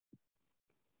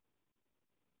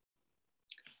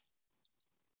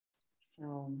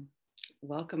So,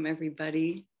 welcome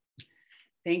everybody.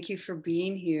 Thank you for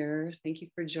being here. Thank you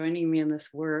for joining me in this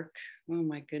work. Oh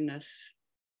my goodness.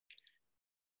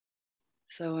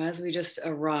 So, as we just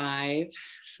arrive,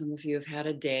 some of you have had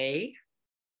a day.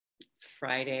 It's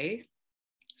Friday.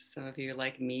 Some of you,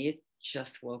 like me,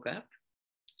 just woke up,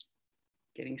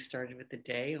 getting started with the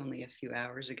day only a few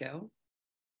hours ago.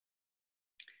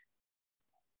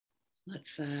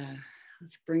 Let's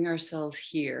bring ourselves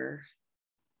here.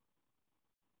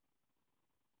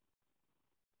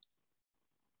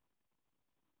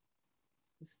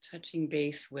 Just touching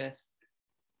base with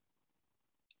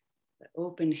the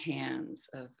open hands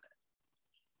of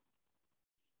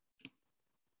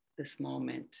this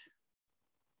moment.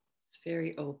 It's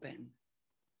very open.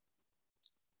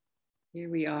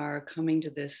 Here we are coming to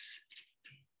this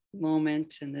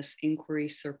moment in this inquiry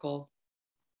circle,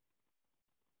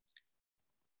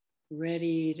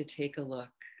 ready to take a look,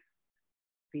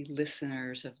 be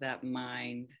listeners of that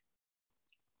mind,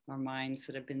 our minds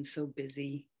that have been so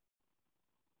busy,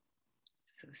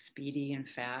 so speedy and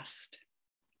fast,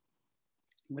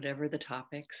 whatever the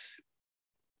topics.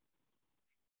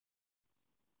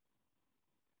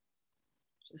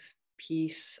 Just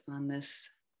peace on this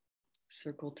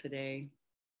circle today.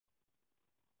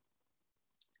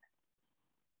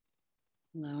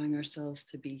 Allowing ourselves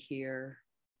to be here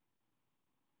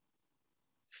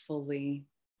fully,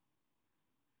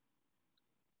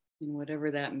 and whatever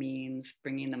that means,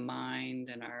 bringing the mind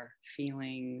and our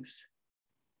feelings,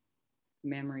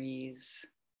 memories,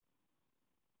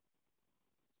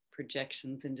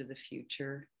 projections into the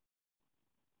future,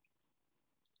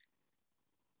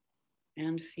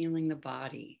 and feeling the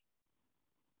body.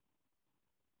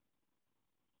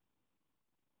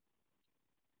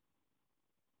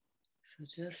 So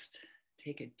just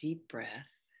take a deep breath.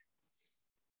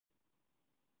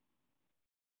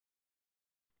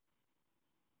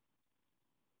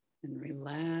 And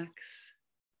relax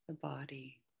the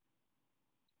body.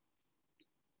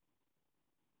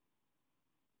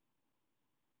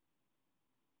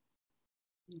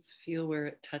 Just feel where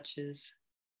it touches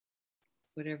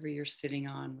whatever you're sitting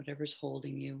on, whatever's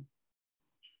holding you.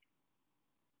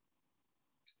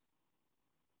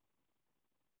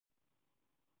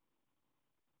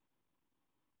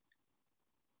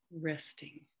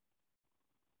 Resting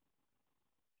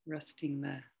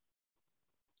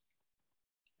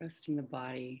the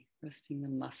body, resting the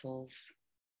muscles.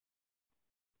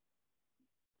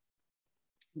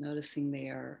 Noticing they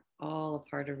are all a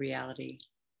part of reality.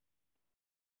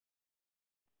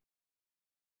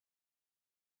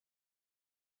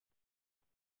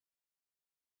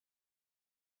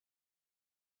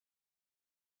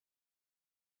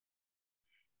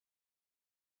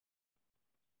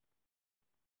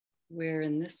 Where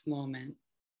in this moment,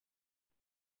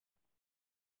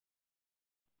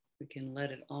 we can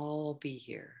let it all be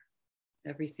here.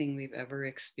 Everything we've ever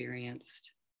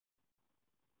experienced.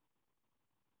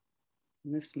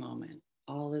 In this moment,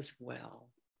 all is well,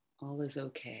 all is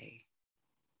okay.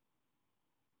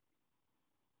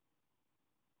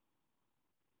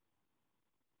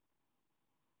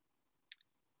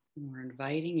 And we're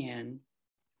inviting in,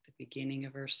 at the beginning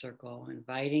of our circle,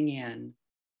 inviting in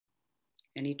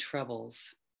any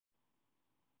troubles,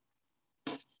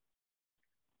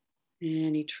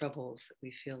 that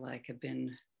we feel like have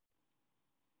been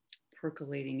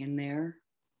percolating in there.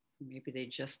 Maybe they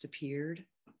just appeared.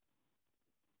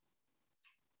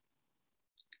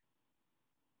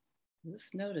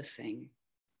 Just noticing.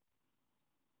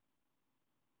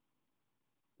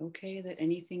 Okay, that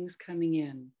anything's coming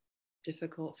in,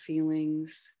 difficult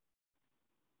feelings,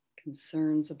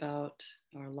 concerns about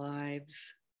our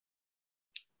lives,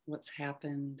 what's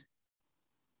happened,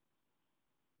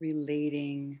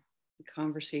 relating the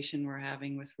conversation we're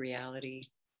having with reality.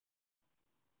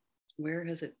 Where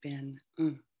has it been?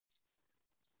 What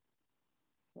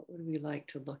would we like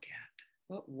to look at?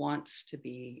 What wants to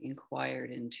be inquired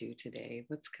into today?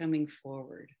 What's coming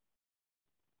forward?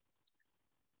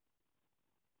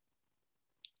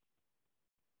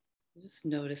 Just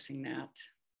noticing that.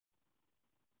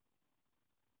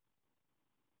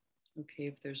 Okay,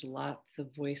 if there's lots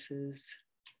of voices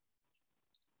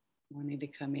wanting to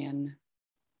come in.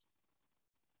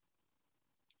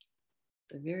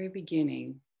 At the very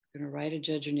beginning, I'm going to write a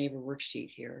judge your neighbor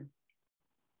worksheet here.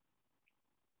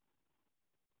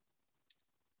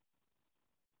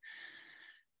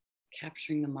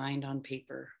 Capturing the mind on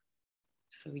paper,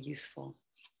 so useful.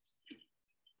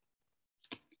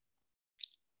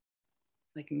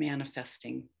 Like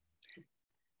manifesting.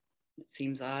 It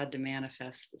seems odd to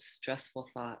manifest stressful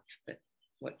thoughts, but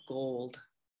what gold.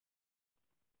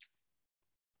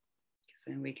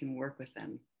 then we can work with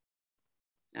them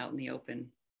out in the open.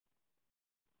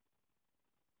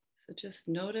 So just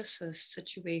notice a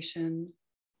situation,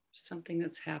 something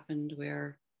that's happened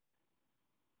where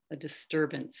a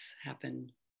disturbance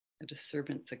happened, a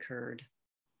disturbance occurred.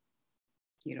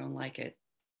 You don't like it.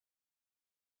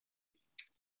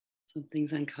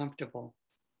 Something's uncomfortable.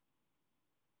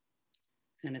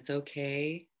 And it's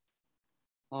okay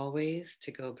always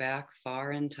to go back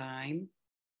far in time.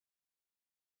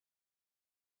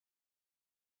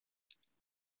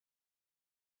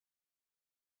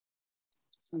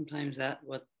 Sometimes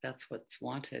that's what's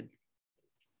wanted.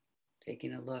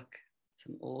 Taking a look,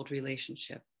 some old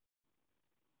relationship.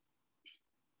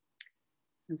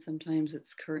 And sometimes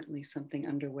it's currently something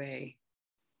underway.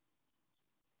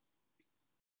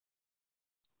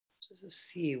 Just to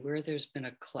see where there's been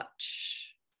a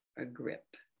clutch, a grip,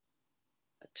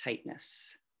 a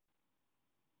tightness.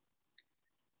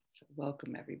 So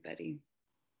welcome everybody.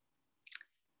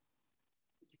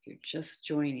 If you're just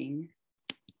joining,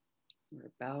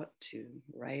 we're about to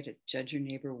write a Judge Your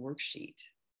Neighbor worksheet.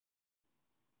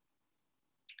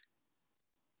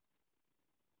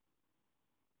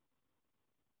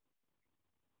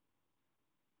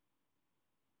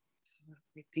 So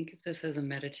we think of this as a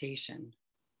meditation.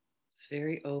 It's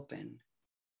very open,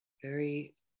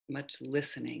 very much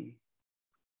listening,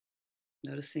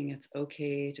 noticing it's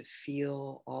okay to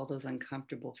feel all those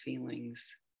uncomfortable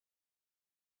feelings,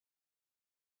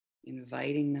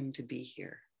 inviting them to be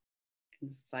here,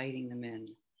 inviting them in.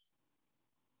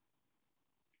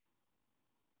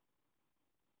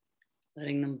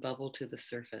 Letting them bubble to the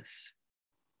surface.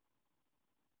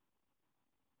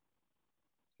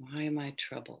 Why am I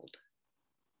troubled?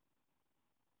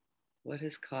 What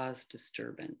has caused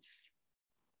disturbance?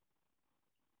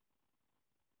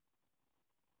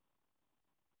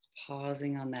 Just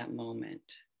pausing on that moment.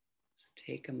 Just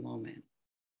take a moment.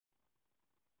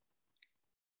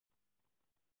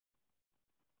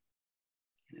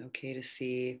 And okay to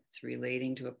see if it's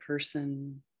relating to a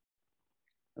person.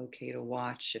 Okay to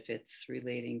watch if it's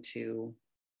relating to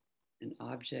an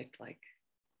object like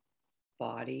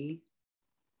body,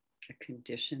 a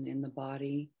condition in the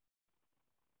body,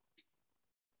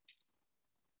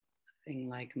 a thing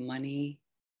like money.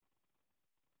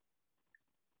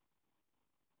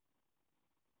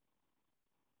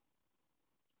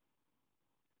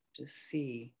 Just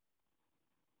see.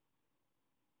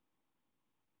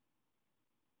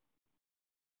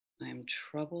 I'm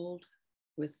troubled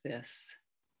with this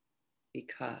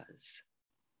because.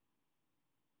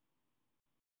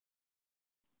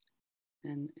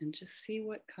 And just see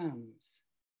what comes.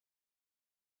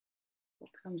 What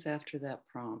comes after that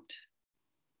prompt?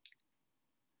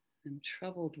 I'm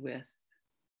troubled with,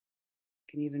 you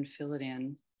can even fill it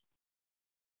in,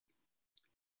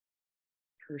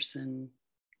 person,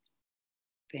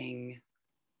 thing,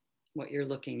 what you're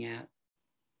looking at,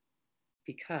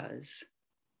 because,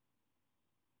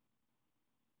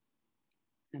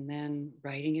 and then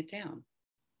writing it down.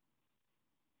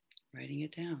 Writing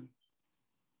it down.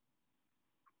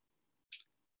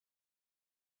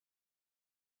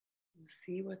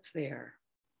 See what's there.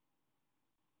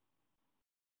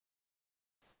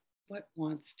 What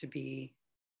wants to be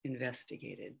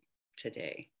investigated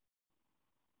today?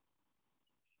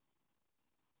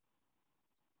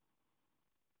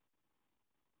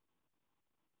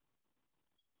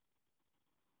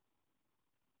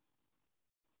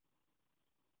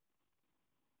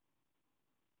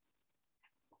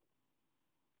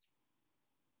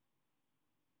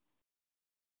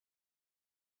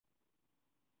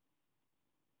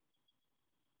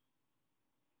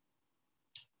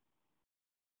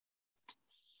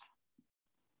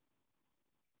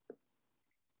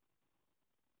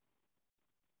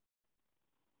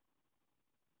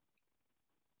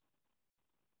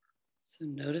 So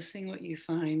noticing what you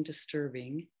find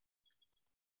disturbing,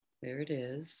 there it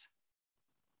is.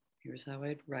 Here's how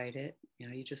I'd write it. Now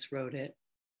you just wrote it.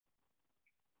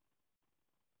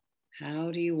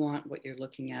 How do you want what you're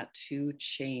looking at to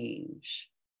change?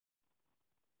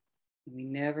 We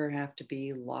never have to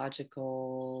be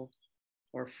logical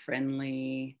or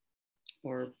friendly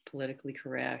or politically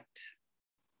correct.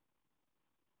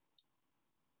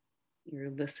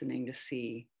 You're listening to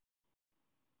see,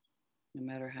 no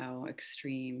matter how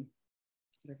extreme,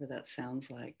 whatever that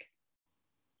sounds like.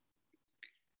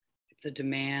 It's a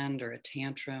demand or a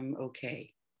tantrum,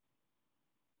 okay.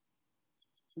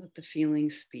 Let the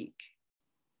feelings speak.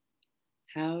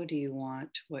 How do you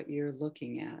want what you're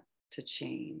looking at to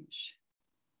change?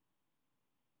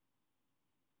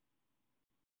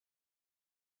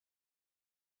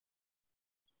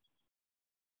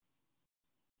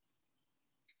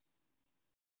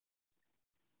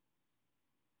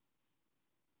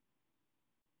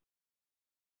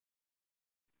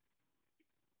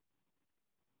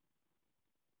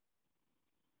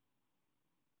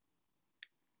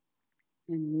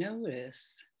 And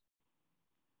notice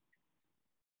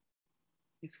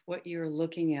if what you're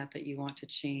looking at that you want to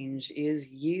change is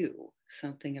you,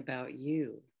 something about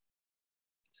you.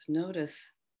 Just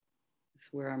notice it's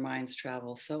where our minds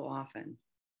travel so often.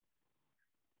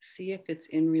 See if it's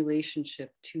in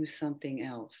relationship to something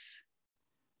else.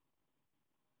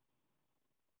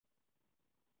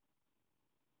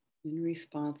 In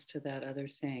response to that other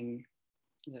thing,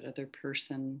 that other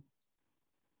person.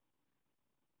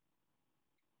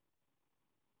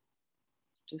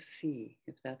 Just see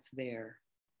if that's there.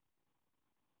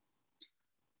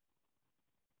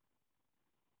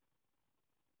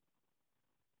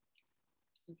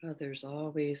 There's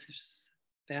always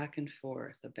back and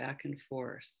forth, a back and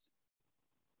forth.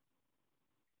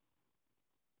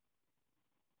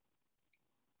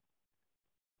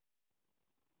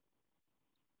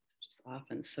 It's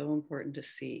often so important to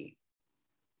see.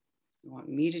 You want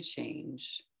me to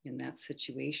change in that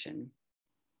situation.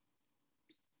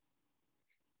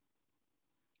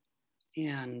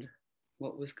 And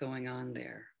what was going on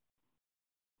there?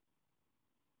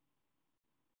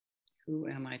 Who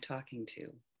am I talking to?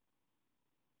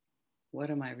 What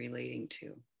am I relating to?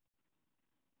 And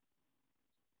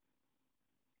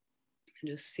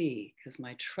just see, because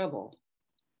my trouble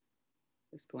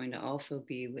is going to also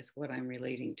be with what I'm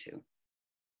relating to.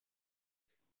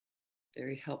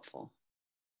 Very helpful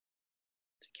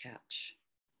to catch.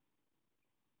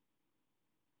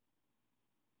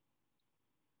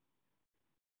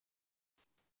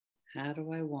 How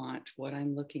do I want what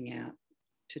I'm looking at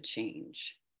to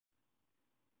change?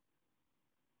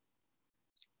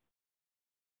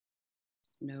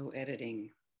 No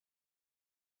editing.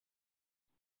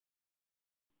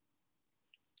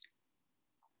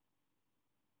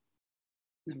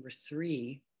 Number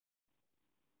 3,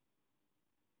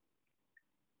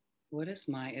 what is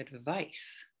my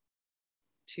advice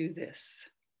to this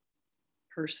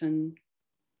person,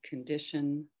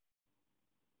 condition,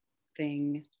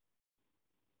 thing,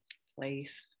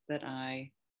 place that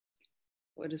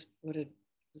what is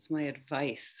my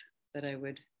advice that I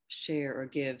would share or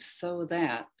give so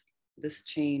that this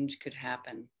change could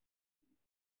happen?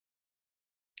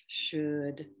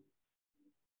 Should,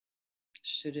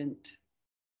 shouldn't,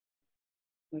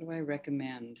 what do I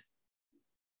recommend?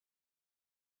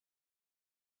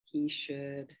 He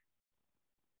should,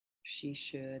 she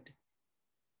should,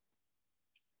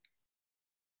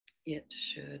 it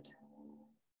should.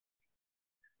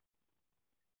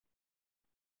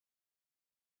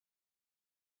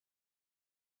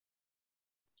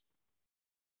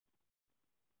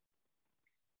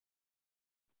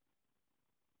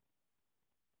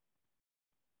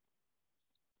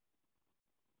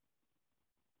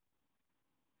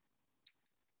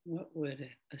 What would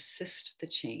assist the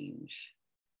change?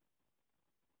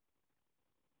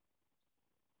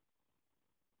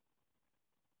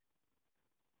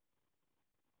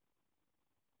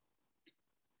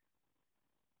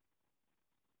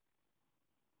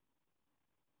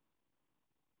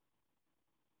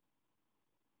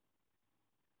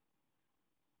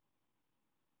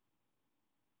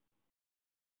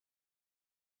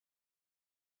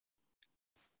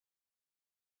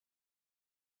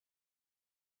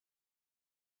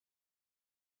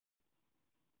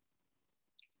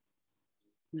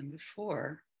 Number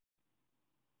 4,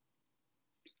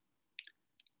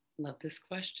 love this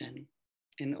question.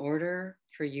 In order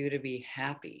for you to be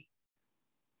happy,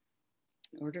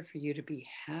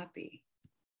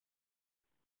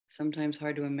 sometimes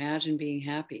hard to imagine being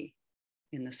happy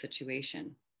in the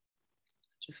situation.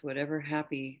 Just whatever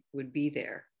happy would be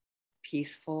there,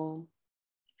 peaceful,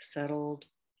 settled,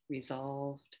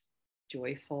 resolved,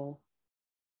 joyful.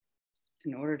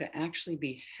 In order to actually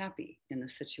be happy in the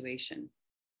situation,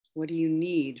 what do you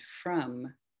need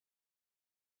from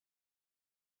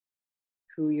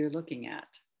who you're looking at,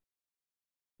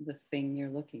 the thing you're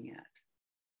looking at?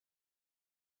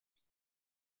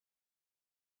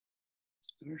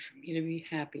 In order for me to be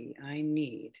happy, I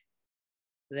need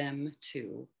them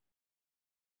to.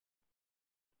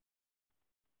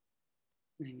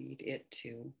 I need it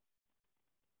to.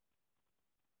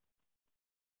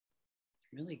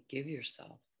 Really give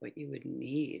yourself what you would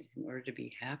need in order to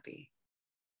be happy.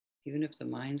 Even if the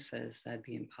mind says that'd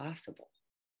be impossible,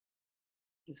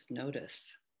 just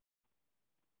notice.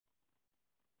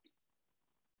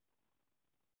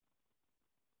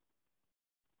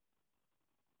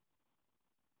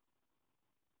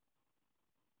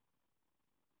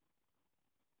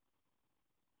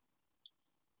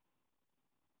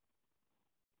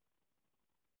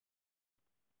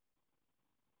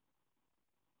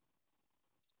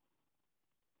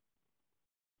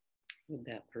 Would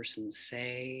that person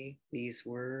say these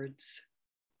words?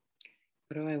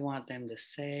 What do I want them to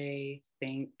say,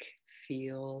 think,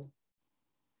 feel?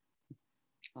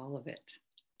 All of it.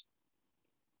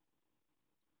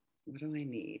 What do I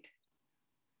need?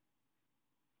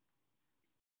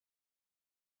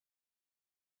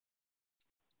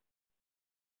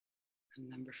 And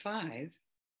number 5,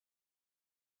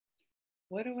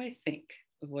 what do I think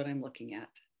of what I'm looking at?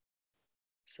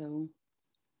 So,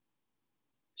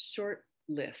 short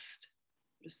list,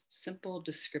 just simple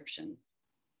description.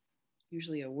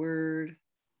 Usually a word,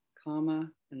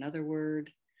 comma, another word.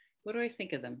 What do I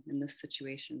think of them in this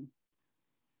situation?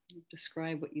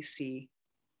 Describe what you see.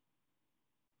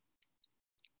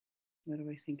 What do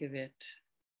I think of it?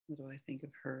 What do I think of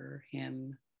her,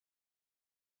 him?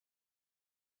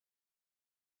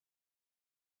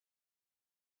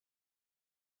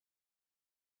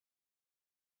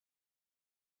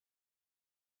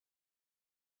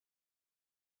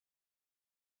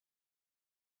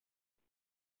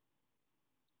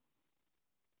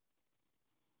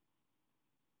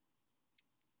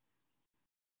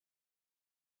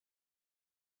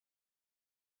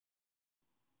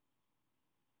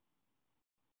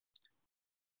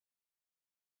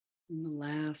 And the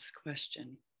last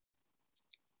question,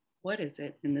 what is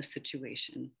it in this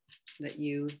situation that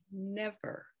you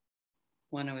never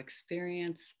want to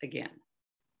experience again?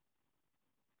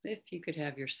 If you could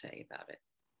have your say about it.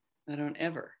 I don't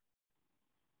ever.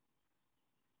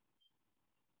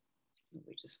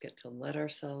 We just get to let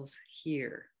ourselves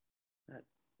hear that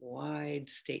wide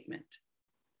statement.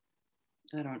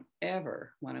 I don't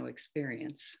ever want to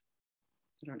experience.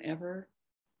 I don't ever.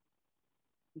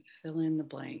 Fill in the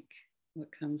blank. What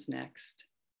comes next?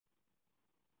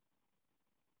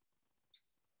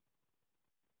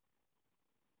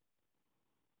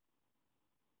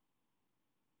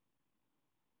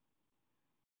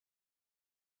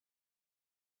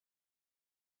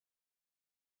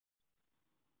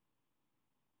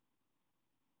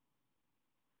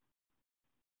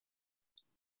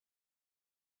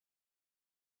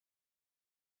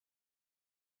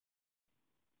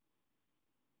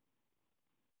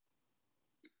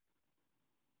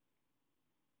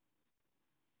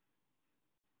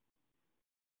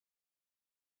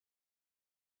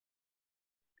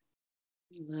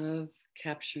 Love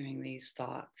capturing these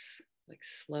thoughts, like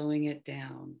slowing it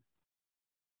down.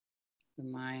 The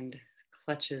mind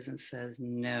clutches and says,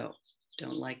 no,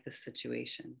 don't like this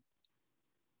situation.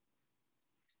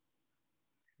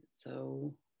 It's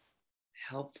so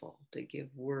helpful to give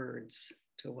words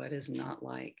to what is not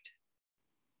liked,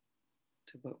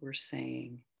 to what we're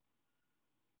saying,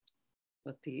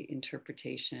 what the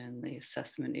interpretation, the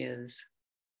assessment is.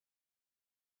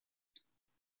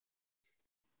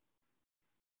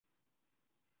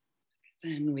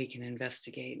 Then we can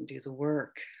investigate and do the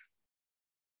work.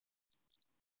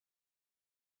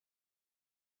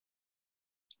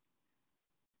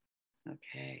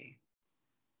 Okay.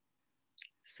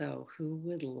 So who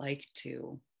would like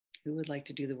to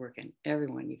do the work? And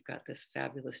everyone, you've got this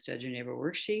fabulous Judge Your Neighbor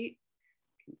worksheet.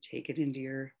 You can take it into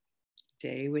your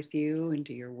day with you,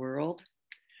 into your world.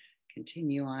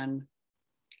 Continue on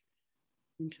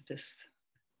into this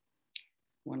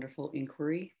wonderful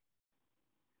inquiry.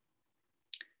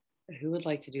 Who would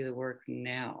like to do the work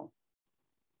now?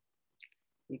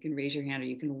 You can raise your hand or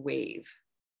you can wave.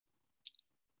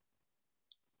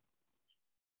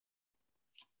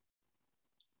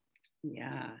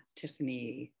 Yeah,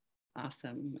 Tiffany.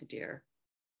 Awesome, my dear.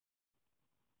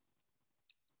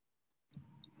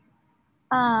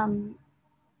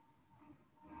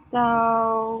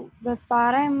 So the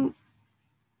thought I'm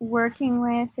working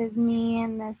with is me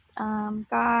and this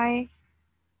guy,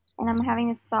 and I'm having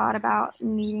this thought about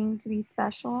needing to be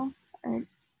special, or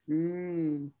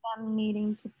them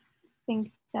needing to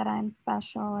think that I'm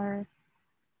special or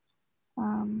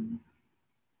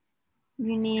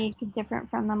unique, different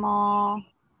from them all.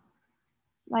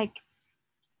 Like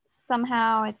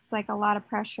somehow it's like a lot of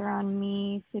pressure on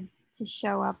me to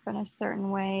show up in a certain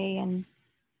way, and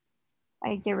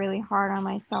I get really hard on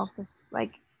myself if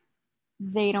like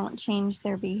they don't change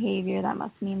their behavior. That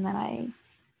must mean that I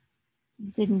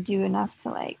didn't do enough to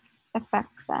like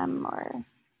affect them or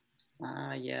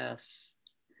Yes.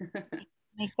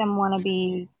 make them want to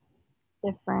be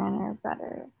different or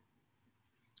better.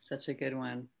 Such a good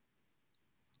one.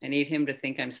 I need him to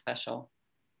think I'm special.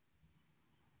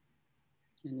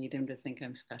 I need him to think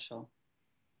I'm special.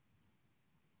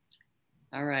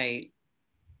 All right.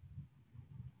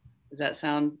 Does that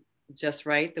sound just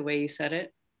right the way you said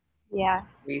it? Yeah.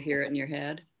 Do you hear it in your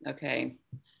head? Okay.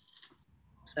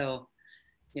 So,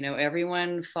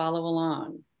 everyone follow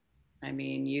along. I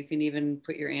mean, you can even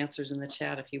put your answers in the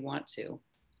chat if you want to.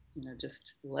 You know,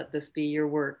 just let this be your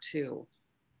work too.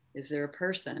 Is there a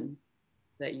person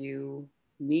that you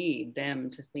need them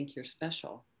to think you're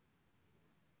special?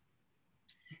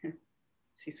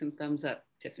 See some thumbs up,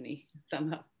 Tiffany.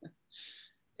 Thumb up.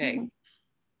 Okay. Mm-hmm.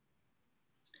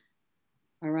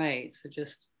 All right. So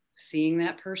just seeing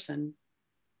that person.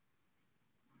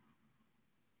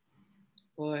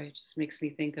 Boy, it just makes me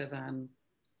think of, I've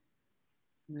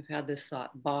had this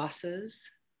thought, bosses,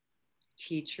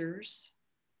 teachers,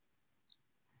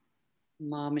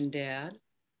 mom and dad,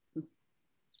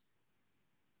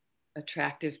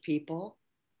 attractive people,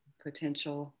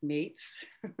 potential mates.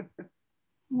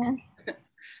 Yeah.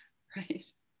 Right.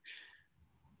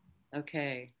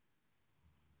 Okay.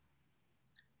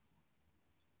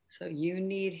 So you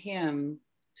need him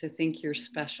to think you're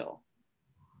special.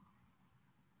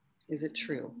 Is it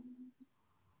true?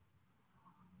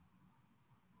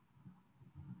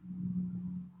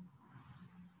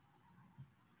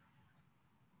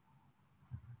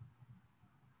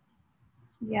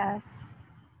 Yes.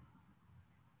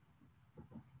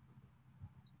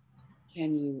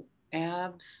 Can you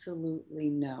absolutely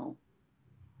know?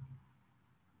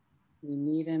 You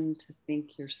need him to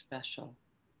think you're special.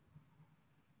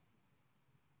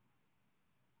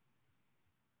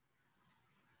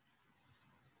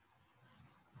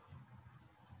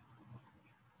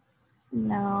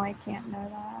 No, I can't know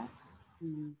that.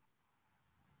 Mm.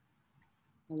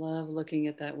 I love looking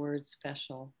at that word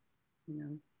special. You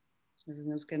know,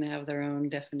 everyone's going to have their own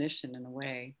definition in a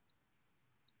way,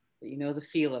 but you know the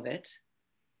feel of it.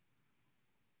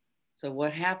 So,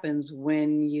 what happens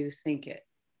when you think it?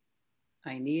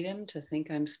 I need him to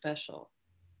think I'm special,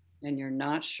 and you're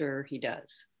not sure he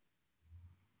does.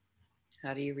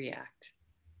 How do you react?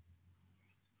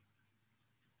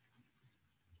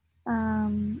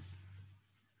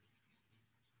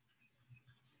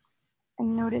 I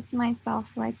notice myself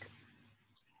like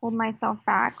hold myself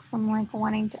back from like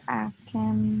wanting to ask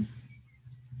him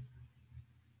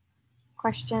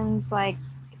questions like,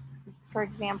 for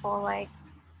example, like,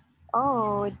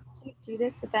 oh, do you do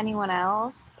this with anyone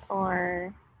else?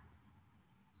 Or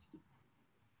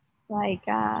like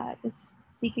just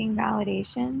seeking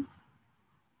validation.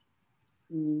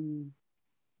 Mm.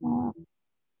 Uh,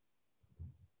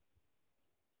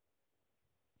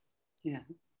 Yeah.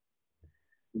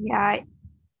 yeah,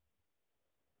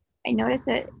 I notice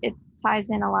it ties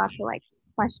in a lot to like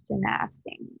question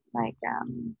asking, like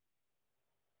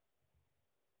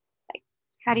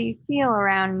how do you feel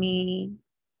around me?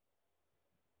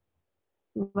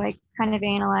 Like kind of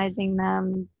analyzing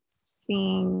them,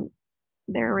 seeing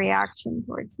their reaction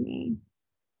towards me.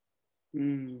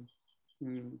 Mm.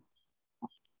 Mm.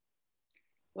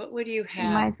 What would you In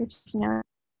have? my situation,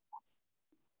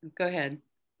 Go ahead.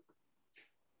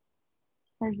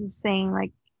 I was just saying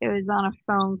like it was on a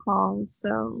phone call,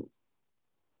 so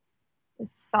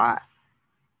this thought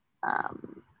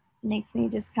makes me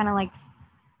just kind of like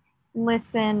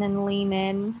listen and lean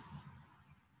in.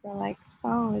 For like,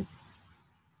 oh,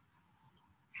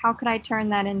 how could I turn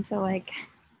that into like,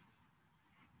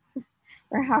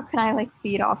 or how can I like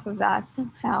feed off of that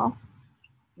somehow?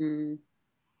 Mm.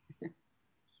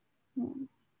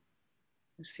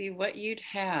 See what you'd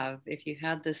have if you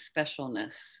had this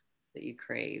specialness that you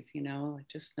crave, you know, like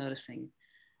just noticing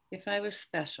if I was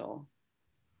special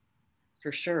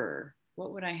for sure,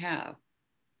 what would I have?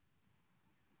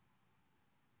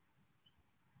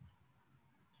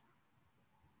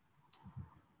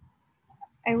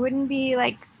 I wouldn't be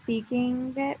like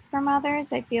seeking it from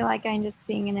others. I feel like I'm just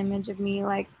seeing an image of me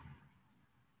like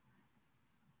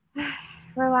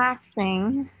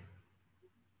relaxing.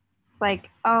 It's like,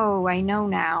 oh, I know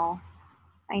now.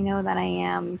 I know that I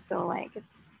am. So like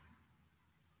it's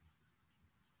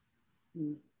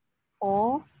Mm.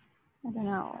 full. I don't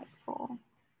know, like full.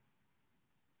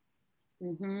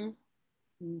 Mm-hmm.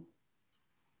 Mm.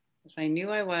 If I knew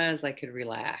I was, I could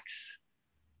relax.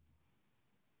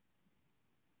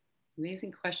 It's an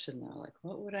amazing question though. Like,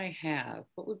 what would I have?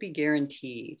 What would be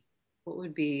guaranteed? What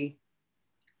would be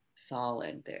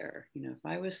solid there? You know, if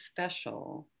I was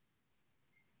special,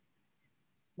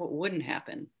 what wouldn't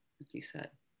happen? Like you said,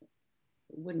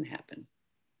 it wouldn't happen.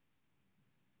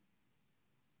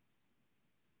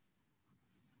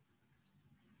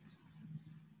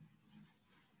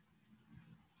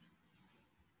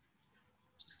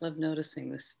 Just love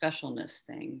noticing the specialness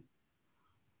thing.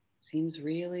 Seems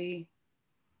really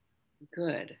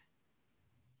good.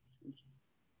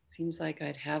 Seems like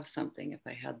I'd have something if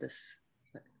I had this,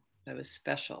 if I was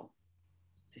special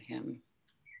to him.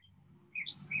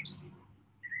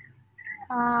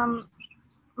 Um,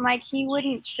 like he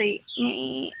wouldn't treat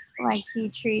me like he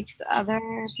treats other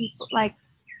people. Like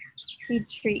he'd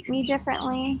treat me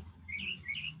differently.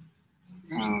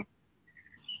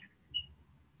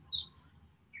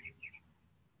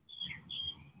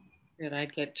 That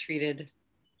I'd get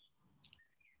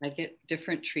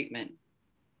different treatment.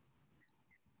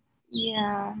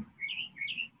 Yeah.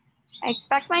 I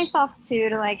expect myself too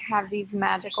to like have these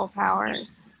magical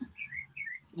powers.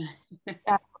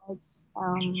 That, like,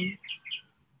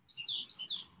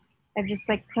 I just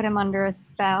like put him under a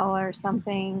spell or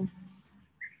something.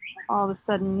 All of a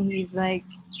sudden he's like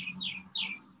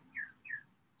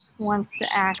wants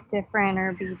to act different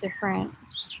or be different.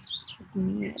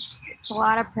 It's a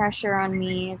lot of pressure on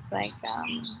me. It's like a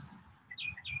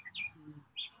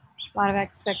lot of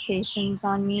expectations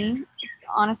on me. It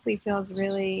honestly feels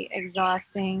really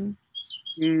exhausting.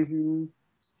 Mm-hmm.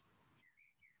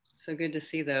 So good to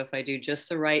see, though, if I do just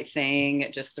the right thing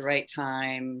at just the right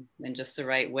time and just the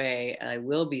right way, I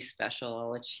will be special.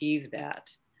 I'll achieve that.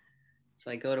 So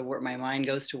I go to work, my mind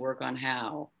goes to work on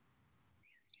how.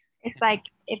 It's like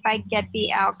if I get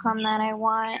the outcome that I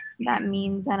want, that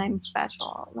means that I'm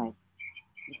special. Like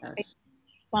Yes.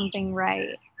 something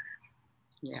right.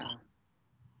 Yeah.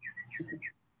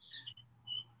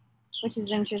 Which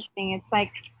is interesting. It's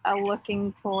like a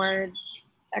looking towards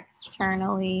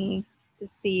externally to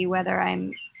see whether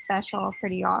I'm special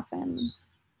pretty often.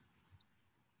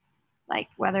 Like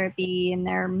whether it be in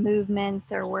their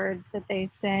movements or words that they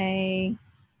say.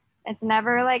 It's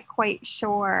never like quite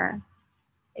sure.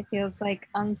 It feels like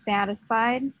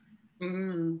unsatisfied.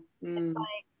 Mm-hmm. It's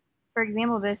like, for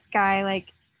example, this guy,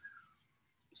 like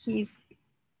he's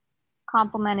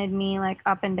complimented me like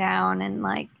up and down, and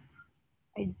like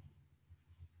I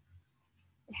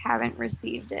haven't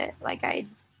received it. Like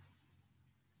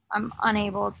I'm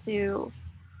unable to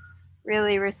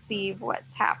really receive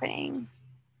what's happening.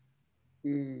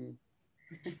 Mm.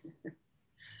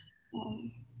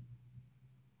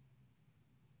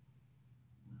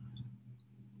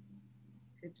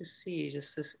 Good to see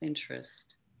just this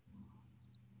interest.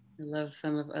 I love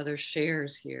some of other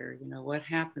shares here. You know, what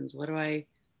happens? What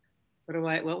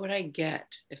would I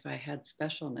get if I had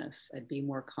specialness? I'd be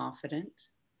more confident.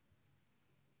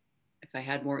 If I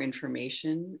had more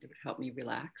information, it would help me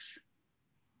relax.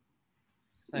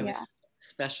 If I was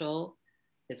special,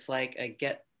 it's like I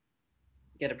get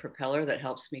a propeller that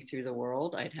helps me through the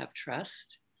world. I'd have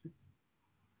trust,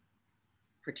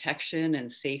 protection,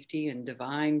 and safety, and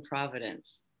divine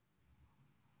providence.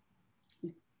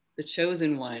 The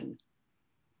chosen one.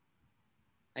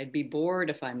 I'd be bored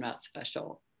if I'm not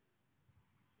special.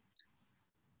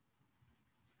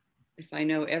 If I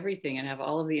know everything and have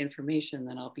all of the information,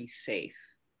 then I'll be safe.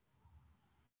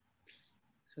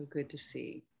 So good to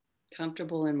see.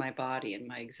 Comfortable in my body and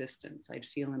my existence. I'd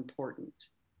feel important.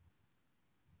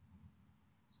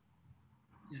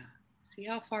 Yeah. See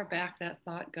how far back that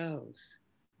thought goes.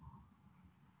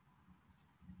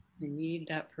 I need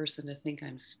that person to think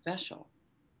I'm special.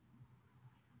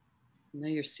 Now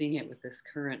you're seeing it with this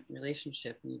current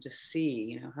relationship, and you just see,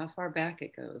 you know, how far back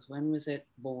it goes. When was it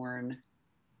born?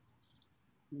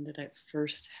 When did I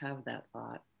first have that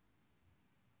thought?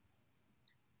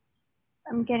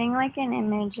 I'm getting like an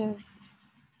image of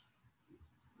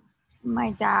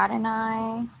my dad and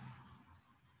I,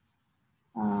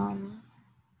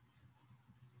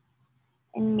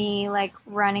 and me like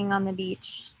running on the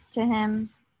beach to him.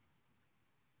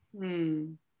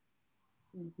 Mm-hmm.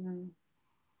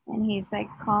 And he's like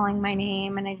calling my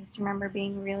name, and I just remember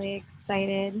being really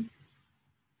excited.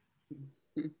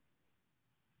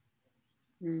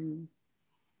 Mm.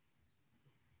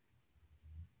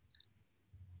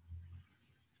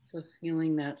 So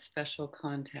feeling that special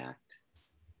contact,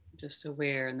 just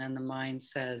aware, and then the mind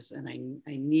says, and I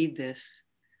need this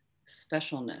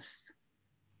specialness.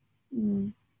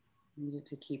 Mm. I need it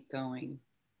to keep going.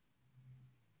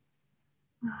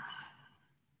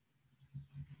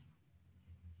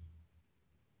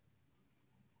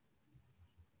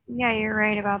 Yeah, you're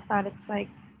right about that. It's like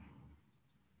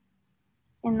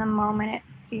in the moment it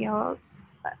feels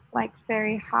like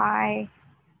very high,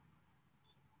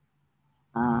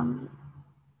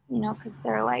 you know, because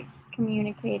they're like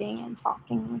communicating and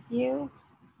talking with you,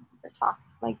 or talk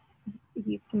like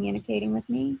he's communicating with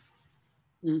me.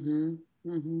 Mm-hmm.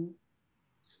 Mm-hmm.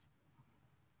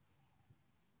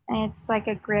 And it's like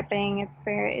a gripping, it's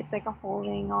like a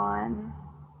holding on.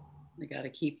 I got to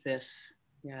keep this.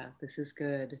 Yeah, this is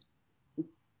good.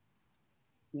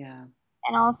 Yeah.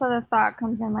 And also the thought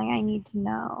comes in like, I need to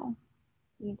know.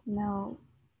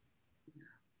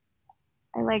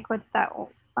 I like what that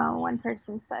one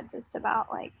person said just about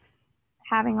like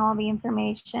having all the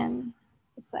information.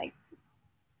 It's like,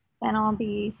 then I'll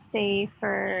be safe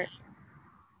or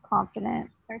confident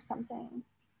or something.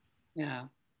 Yeah.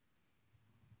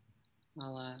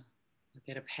 I'll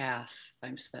get a pass if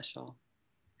I'm special.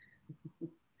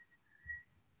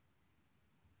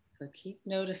 So keep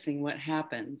noticing what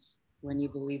happens when you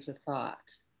believe the thought,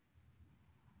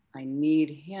 I need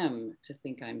him to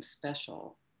think I'm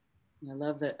special. And I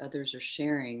love that others are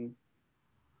sharing.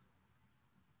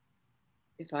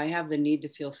 If I have the need to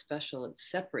feel special, it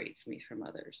separates me from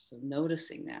others. So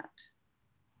noticing that.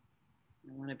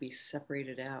 I want to be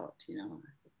separated out, you know.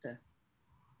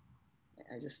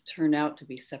 I just turn out to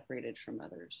be separated from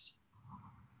others.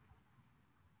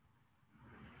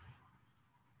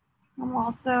 I'm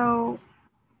also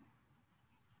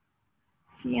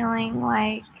feeling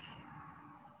like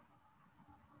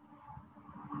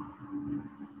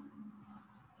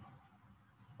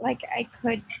I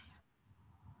could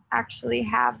actually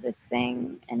have this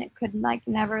thing and it could like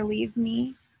never leave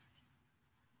me.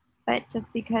 But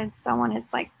just because someone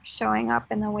is like showing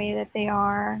up in the way that they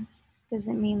are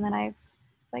doesn't mean that I've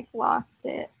like lost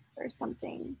it or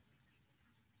something.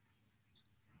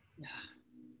 Yeah.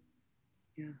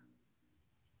 Yeah.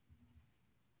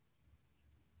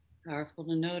 Powerful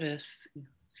to notice.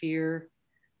 Fear,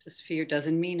 just fear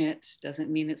doesn't mean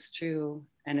it's true.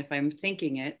 And if I'm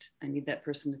thinking it, I need that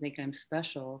person to think I'm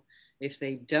special. If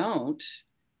they don't,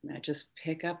 I just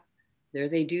pick up, there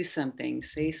they do something,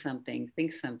 say something,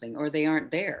 think something, or they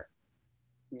aren't there.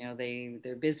 You know,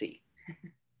 they're busy.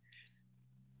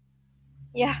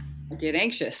 Yeah. I get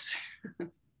anxious. I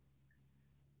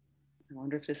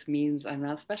wonder if this means I'm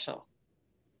not special.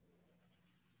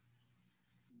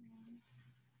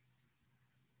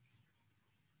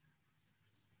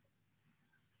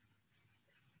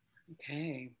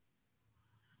 Okay.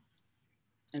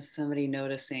 As somebody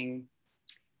noticing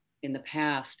in the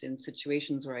past, in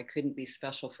situations where I couldn't be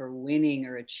special for winning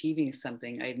or achieving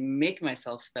something, I'd make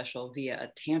myself special via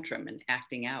a tantrum and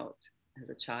acting out as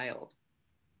a child.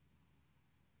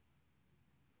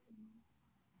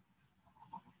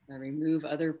 I remove the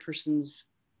other person's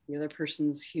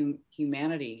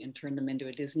humanity and turn them into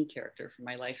a Disney character for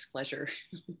my life's pleasure.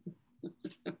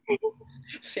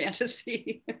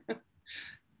 Fantasy.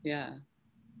 Yeah.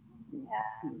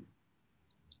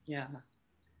 Yeah.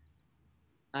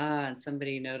 And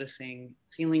somebody noticing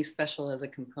feeling special as a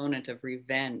component of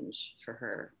revenge for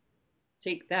her.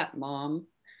 Take that, mom.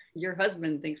 Your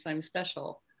husband thinks I'm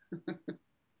special.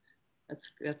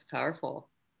 That's powerful.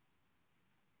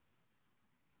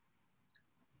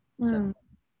 So,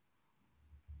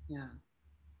 yeah,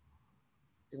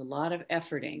 do a lot of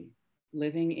efforting,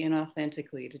 living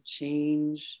inauthentically to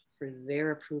change for their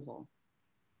approval.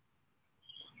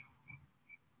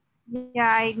 Yeah,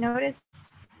 I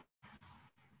noticed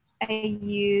I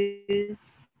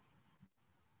use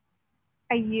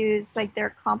like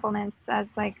their compliments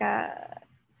as like a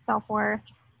self-worth.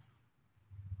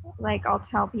 Like I'll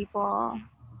tell people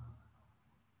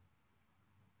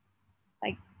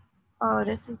like, oh,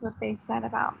 this is what they said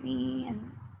about me.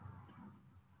 And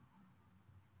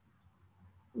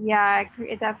yeah,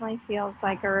 it definitely feels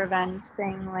like a revenge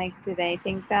thing. Like, do they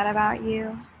think that about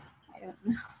you? I don't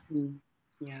know.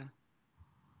 Yeah.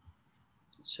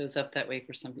 It shows up that way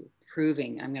for some people.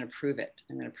 Proving, I'm going to prove it.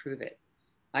 I'm going to prove it.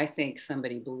 I think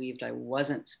somebody believed I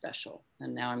wasn't special,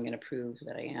 and now I'm going to prove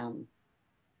that I am.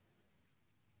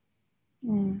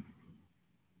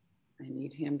 I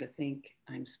need him to think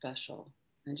I'm special.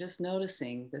 And just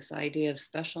noticing this idea of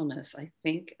specialness, I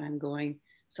think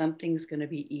something's going to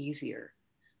be easier.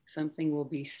 Something will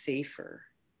be safer.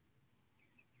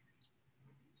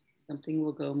 Something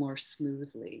will go more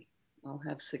smoothly. I'll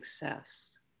have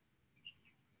success.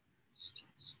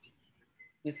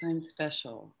 If I'm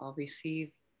special, I'll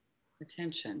receive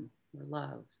attention or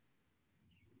love.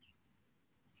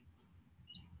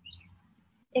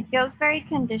 It feels very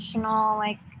conditional.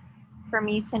 Like for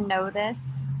me to know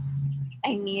this,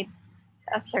 I need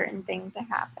a certain thing to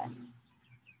happen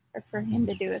or for him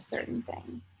to do a certain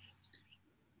thing.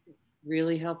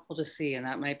 Really helpful to see, and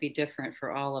that might be different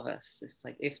for all of us. It's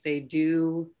like if they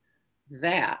do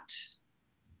that,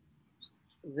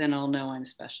 then I'll know I'm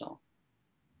special.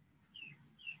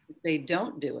 If they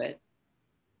don't do it,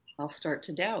 I'll start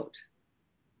to doubt.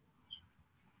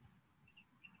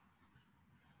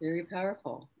 Very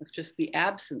powerful. If just the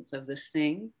absence of this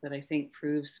thing that I think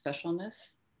proves specialness,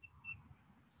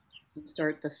 and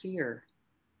start the fear.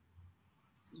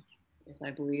 If I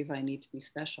believe I need to be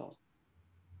special,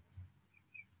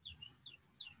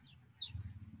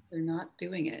 they're not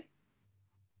doing it.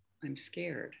 I'm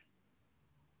scared.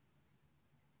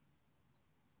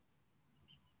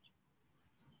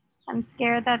 I'm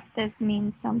scared that this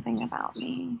means something about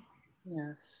me.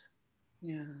 Yes.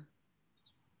 Yeah.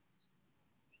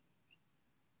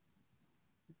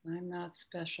 I'm not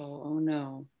special. Oh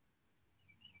no.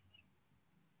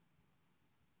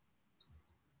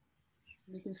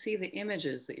 You can see the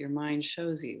images that your mind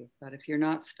shows you, but if you're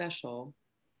not special,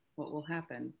 what will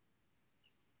happen?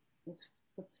 What's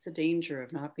the danger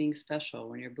of not being special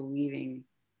when you're believing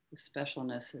the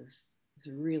specialness is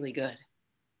really good?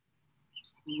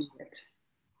 You need it.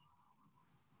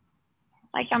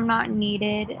 Like I'm not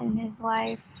needed in his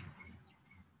life.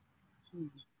 And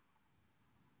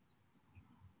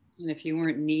if you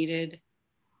weren't needed,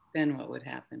 then what would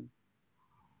happen?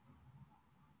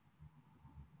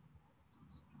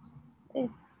 It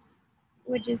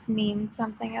would just mean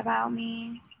something about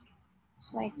me.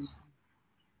 Like,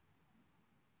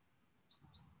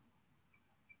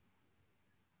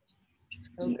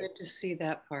 so good to see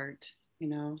that part, you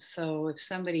know. So if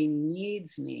somebody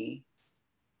needs me,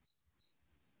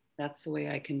 that's the way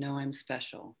I can know I'm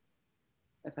special.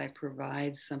 If I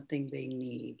provide something they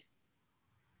need,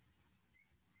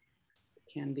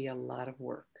 it can be a lot of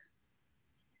work.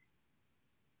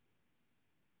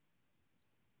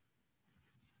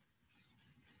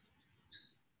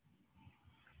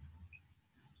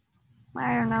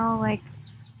 I don't know, like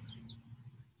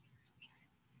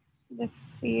the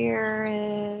fear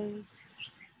is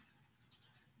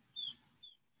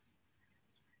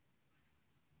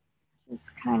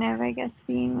just kind of, I guess,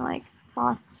 being like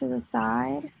tossed to the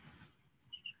side.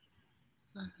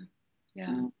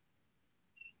 Yeah.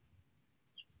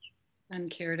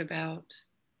 Uncared about,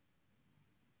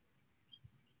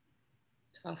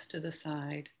 tossed to the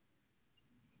side.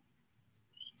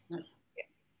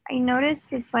 I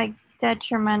noticed this like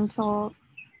detrimental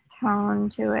tone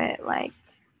to it, like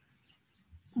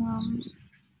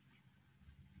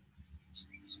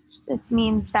this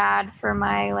means bad for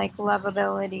my like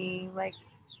lovability, like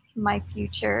my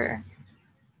future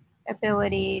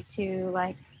ability to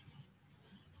like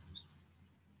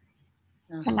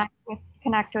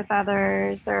connect with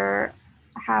others or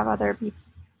have other people,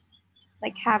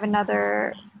 like have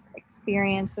another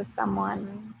experience with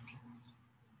someone.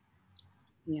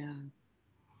 Yeah.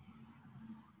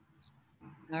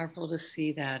 Powerful to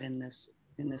see that in this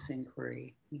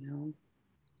inquiry, you know,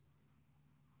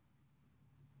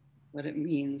 what it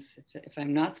means. If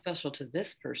I'm not special to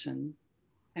this person,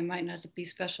 I might not be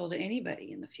special to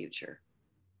anybody in the future.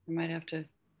 I might have to, I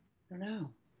don't know,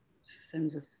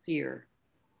 sense of fear.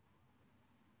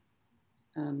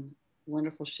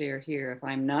 Wonderful share here. If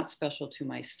I'm not special to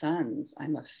my sons,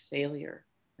 I'm a failure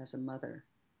as a mother.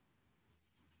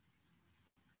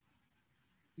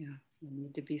 Yeah, I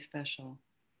need to be special.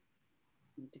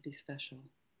 I need to be special.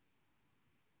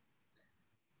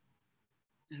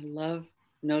 I love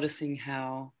noticing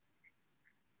how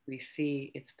we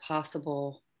see it's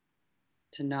possible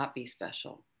to not be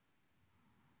special.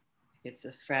 It's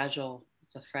a fragile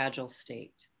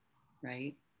state,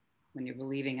 right? When you're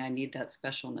believing I need that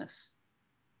specialness,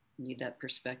 I need that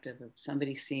perspective of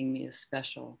somebody seeing me as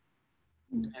special.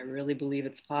 And I really believe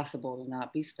it's possible to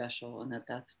not be special and that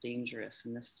that's dangerous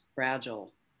and this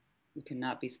fragile. You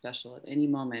cannot be special at any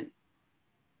moment,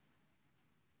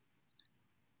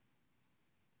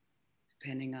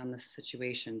 depending on the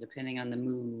situation, depending on the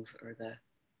move or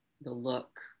the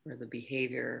look or the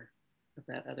behavior of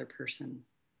that other person.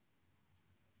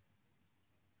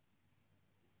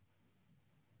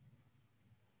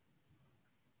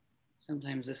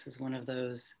 Sometimes this is one of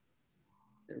those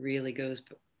that really goes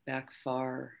back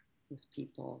far with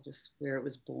people, just where it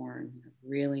was born. You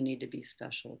really need to be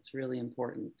special. It's really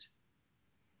important.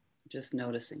 Just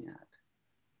noticing that.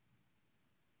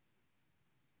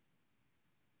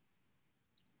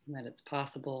 And that it's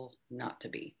possible not to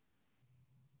be.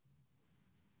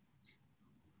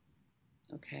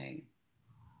 Okay.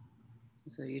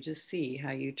 So you just see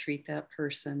how you treat that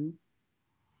person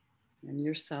and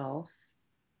yourself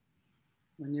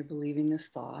when you're believing this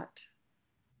thought.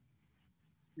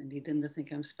 I need them to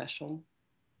think I'm special.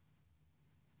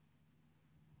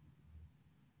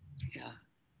 Yeah.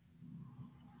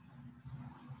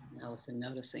 Allison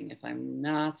noticing if I'm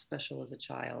not special as a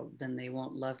child, then they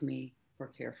won't love me or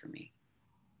care for me.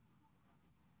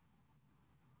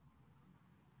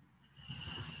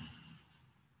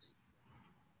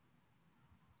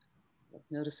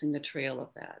 Noticing the trail of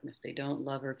that. And if they don't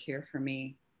love or care for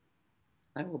me,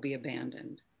 I will be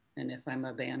abandoned. And if I'm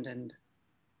abandoned,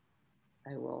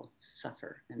 I will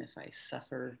suffer. And if I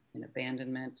suffer in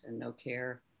abandonment and no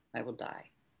care, I will die.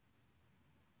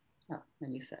 Oh,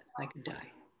 and you said I could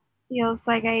die. Feels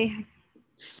like I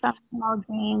somehow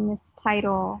gained this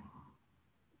title,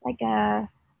 like a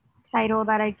title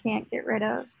that I can't get rid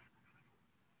of.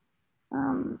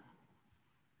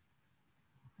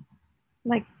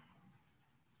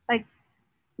 Like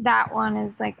that one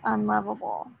is like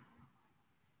unlovable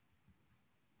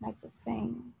type of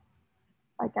thing.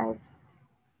 Like I've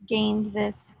gained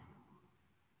this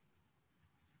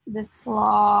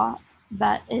flaw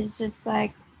that is just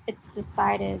like, it's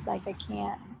decided, like I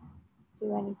can't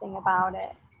do anything about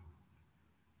it.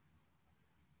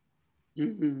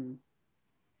 Mm-hmm.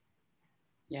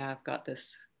 Yeah, I've got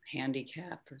this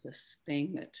handicap or this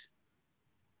thing that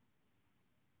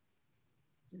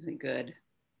isn't good.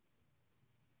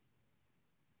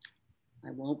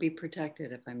 I won't be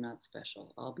protected if I'm not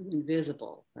special. I'll be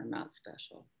invisible if I'm not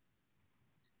special.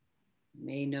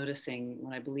 May noticing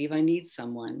when I believe I need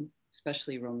someone,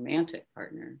 especially romantic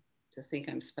partner, to think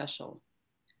I'm special.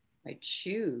 I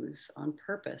choose on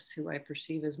purpose who I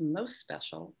perceive as most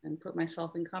special and put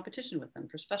myself in competition with them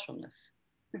for specialness.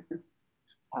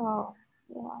 Oh,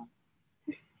 yeah.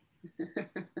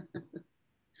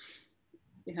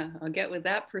 Yeah, I'll get with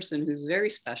that person who's very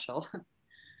special.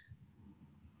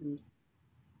 And,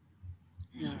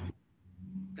 yeah,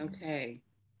 okay.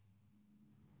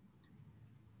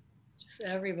 Just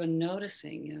everyone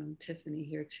noticing, Tiffany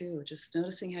here too, just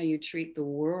noticing how you treat the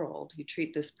world, you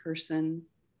treat this person,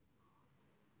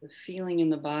 the feeling in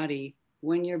the body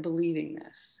when you're believing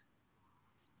this.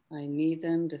 I need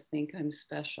them to think I'm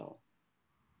special.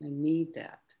 I need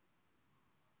that.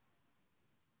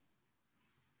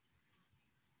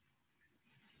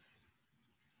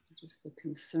 Just the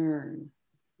concern,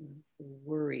 the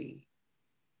worry.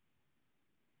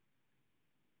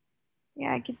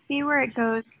 Yeah, I could see where it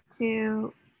goes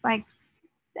to, like,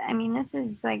 I mean, this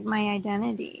is like my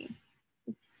identity.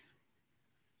 It's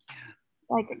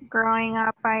like growing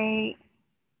up, I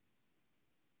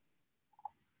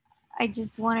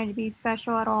just wanted to be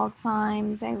special at all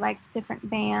times. I liked different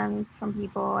bands from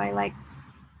people. I liked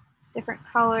different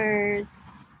colors.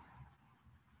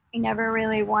 I never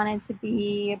really wanted to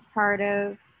be a part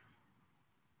of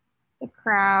the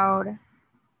crowd.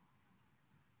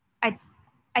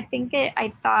 I think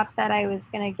I thought that I was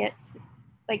gonna get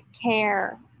like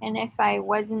care, and if I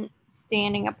wasn't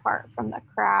standing apart from the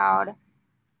crowd,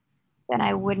 then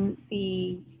I wouldn't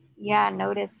be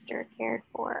noticed or cared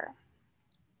for.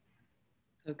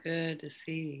 So good to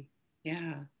see.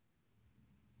 Yeah.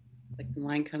 Like the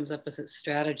mind comes up with its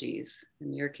strategies.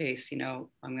 In your case, I'm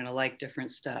going to like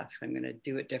different stuff. I'm going to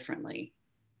do it differently.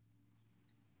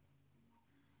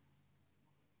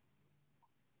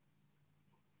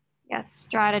 Yes,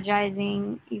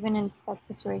 strategizing, even in that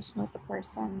situation with the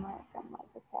person, like I'm like,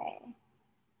 okay,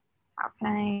 how can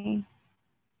I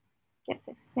get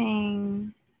this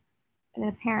thing that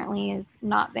apparently is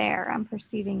not there? I'm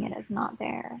perceiving it as not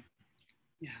there.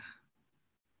 Yeah.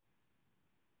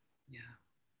 Yeah.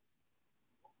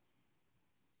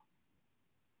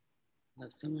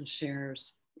 Love someone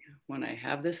shares, when I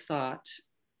have this thought,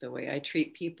 the way I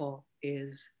treat people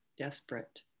is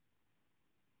desperate.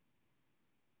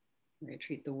 The way I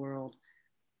treat the world,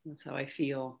 that's how I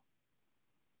feel.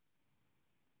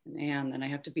 And then I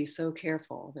have to be so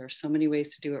careful. There are so many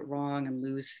ways to do it wrong and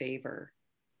lose favor.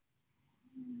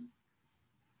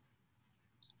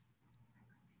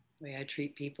 The way I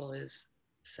treat people is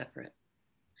separate,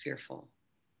 fearful.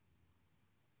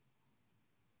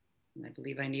 And I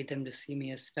believe I need them to see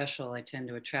me as special. I tend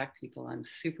to attract people on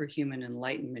superhuman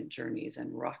enlightenment journeys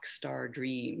and rock star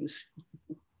dreams.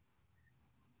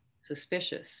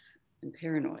 Suspicious and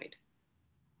paranoid.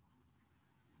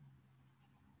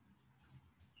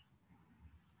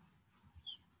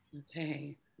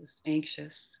 Okay, just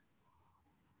anxious.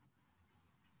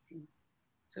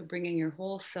 So bringing your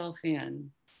whole self in,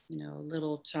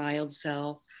 little child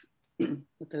self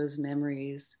with those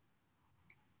memories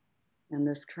and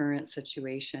this current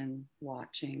situation,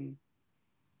 watching.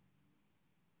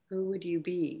 Who would you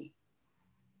be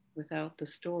without the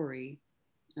story?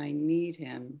 I need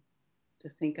him to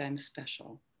think I'm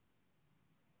special.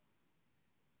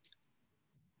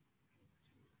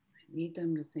 I need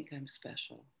them to think I'm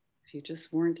special. If you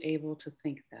just weren't able to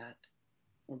think that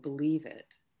or believe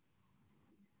it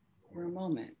for a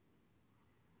moment,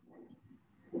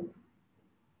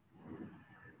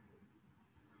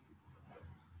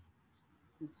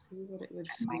 and see what it would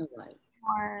feel like.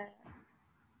 More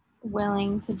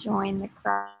willing to join the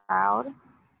crowd.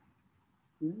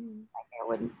 Mm. Like it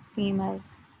wouldn't seem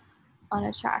as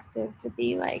unattractive to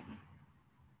be like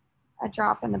a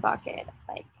drop in the bucket,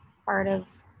 like part of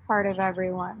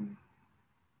everyone.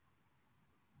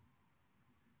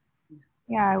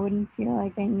 Yeah, I wouldn't feel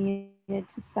like I needed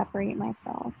to separate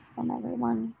myself from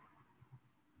everyone.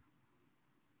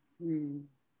 Mm.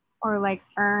 or like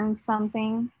earn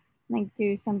something, like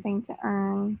do something to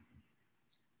earn,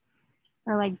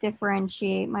 or like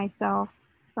differentiate myself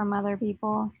from other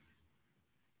people,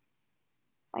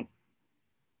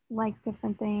 like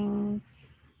different things.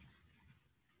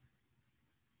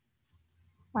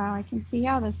 Wow, I can see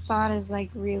how this thought is like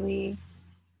really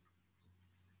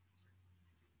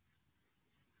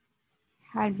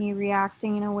had me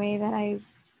reacting in a way that I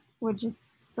would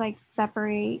just like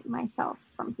separate myself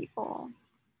from people.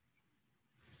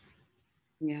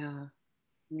 Yeah,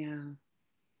 yeah.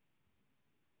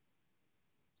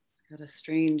 It's got a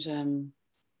strange, kind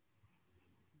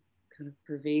of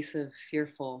pervasive,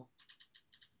 fearful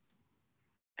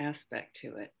aspect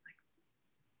to it.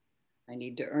 I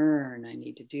need to earn, I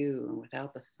need to do, and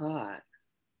without the thought,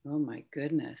 oh my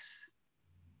goodness,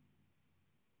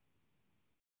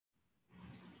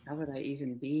 how would I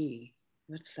even be?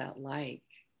 What's that like?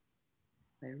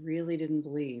 I really didn't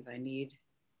believe I need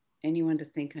anyone to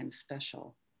think I'm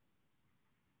special.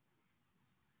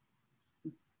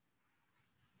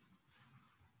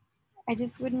 I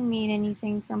just wouldn't need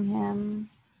anything from him.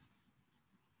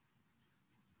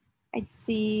 I'd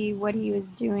see what he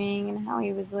was doing and how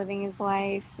he was living his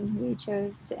life and who he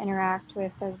chose to interact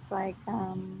with as like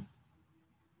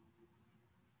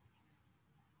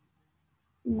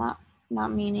not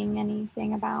meaning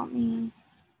anything about me.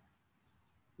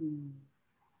 Hmm.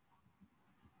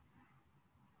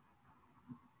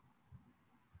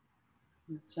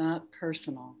 It's not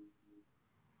personal.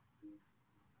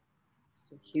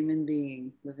 It's a human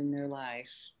being living their life,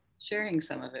 sharing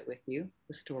some of it with you,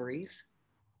 the stories,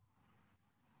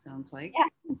 sounds like. Yeah,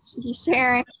 he's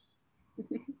sharing.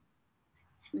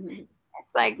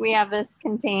 It's like we have this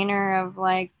container of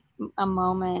like a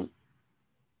moment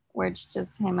where it's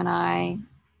just him and I'm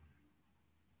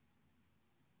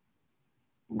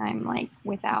like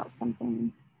without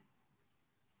something.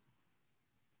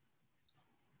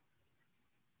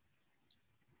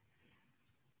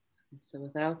 So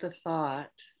without the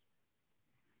thought,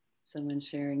 someone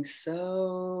sharing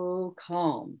so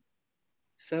calm,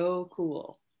 so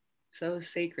cool, so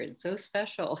sacred, so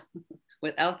special,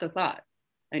 without the thought,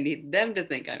 I need them to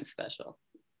think I'm special.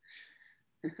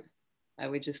 I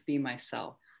would just be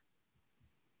myself.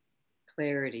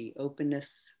 Clarity, openness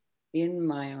in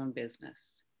my own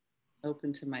business,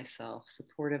 open to myself,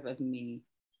 supportive of me.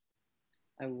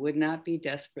 I would not be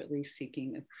desperately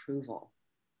seeking approval.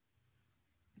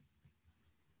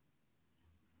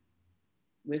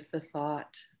 With the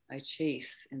thought, I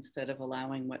chase instead of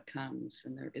allowing what comes,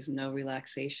 and there is no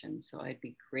relaxation. So I'd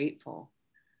be grateful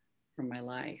for my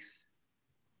life.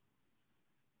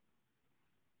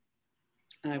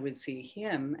 I would see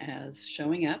him as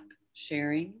showing up,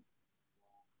 sharing,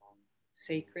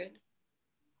 sacred,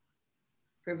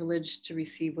 privileged to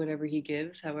receive whatever he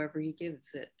gives, however he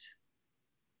gives it.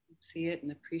 See it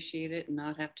and appreciate it and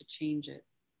not have to change it.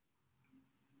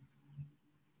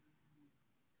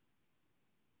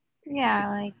 Yeah,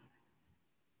 like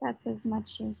that's as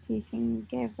much as he can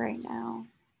give right now.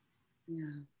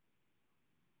 Yeah.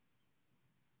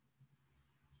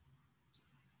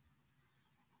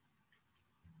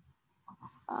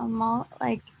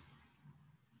 Like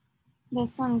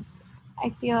this one's, I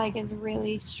feel like is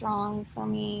really strong for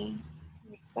me.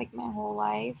 It's like my whole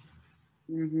life.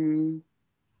 Mm-hmm.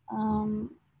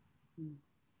 Um,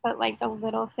 but like the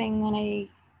little thing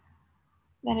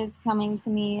that is coming to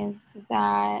me is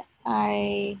that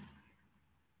I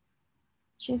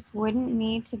just wouldn't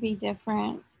need to be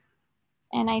different.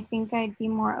 And I think I'd be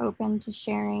more open to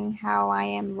sharing how I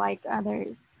am like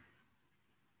others.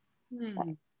 Mm.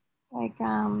 Like,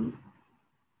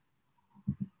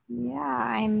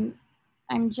 yeah,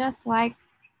 I'm just like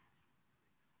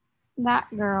that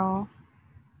girl.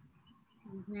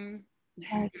 Mm-hmm.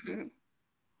 Like,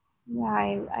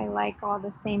 yeah, I like all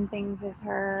the same things as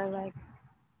her, like,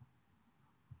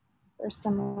 or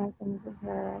similar things as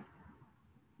her.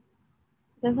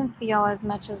 It doesn't feel as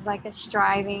much as like a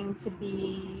striving to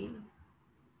be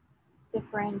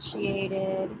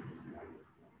differentiated.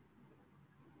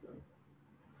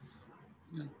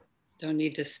 Don't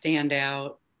need to stand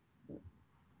out,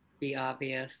 be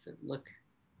obvious, or look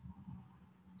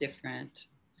different,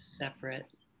 separate.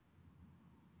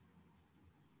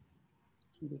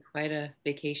 It can be quite a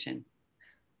vacation.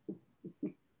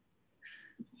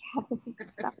 Yeah, this is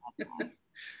something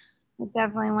I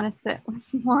definitely want to sit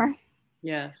with more.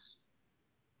 Yes.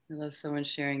 I love someone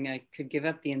sharing, I could give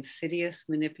up the insidious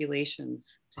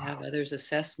manipulations to have others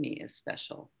assess me as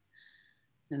special,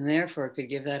 and therefore could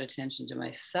give that attention to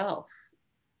myself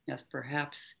as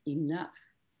perhaps enough.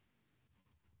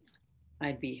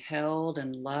 I'd be held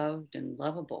and loved and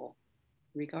lovable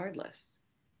regardless.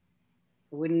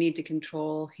 I wouldn't need to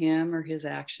control him or his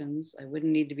actions. I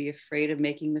wouldn't need to be afraid of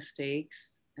making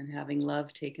mistakes and having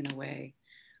love taken away.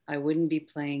 I wouldn't be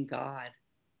playing God.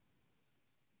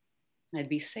 I'd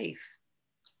be safe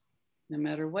no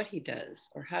matter what he does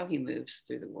or how he moves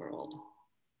through the world.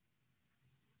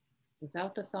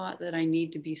 Without the thought that I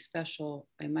need to be special,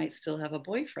 I might still have a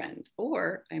boyfriend,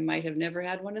 or I might have never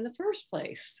had one in the first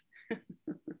place.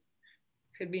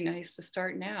 Could be nice to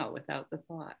start now without the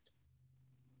thought.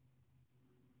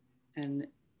 And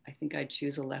I think I'd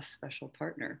choose a less special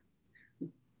partner.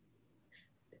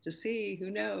 To see,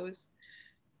 who knows?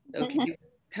 Okay,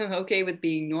 I'm okay with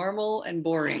being normal and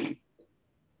boring.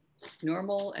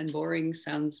 Normal and boring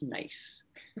sounds nice.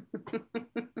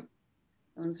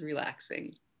 Sounds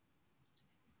relaxing.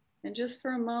 And just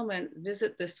for a moment,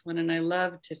 visit this one. And I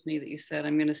love, Tiffany, that you said,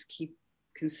 I'm going to keep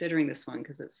considering this one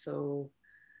because it's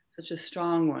such a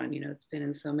strong one. You know, it's been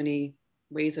in so many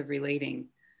ways of relating.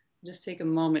 Just take a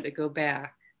moment to go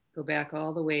back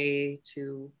all the way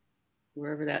to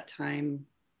wherever that time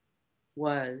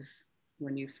was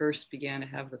when you first began to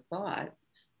have the thought.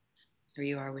 Here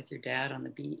you are with your dad on the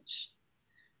beach.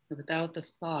 But without the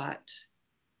thought,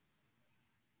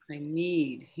 I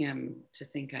need him to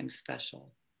think I'm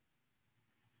special.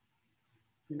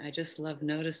 And I just love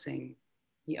noticing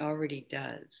he already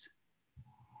does.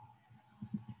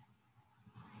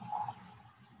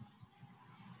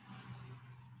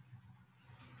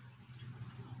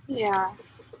 Yeah.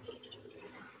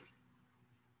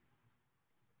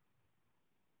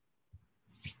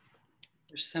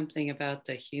 There's something about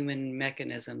the human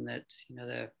mechanism that, you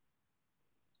know,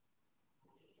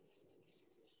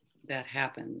 that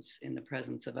happens in the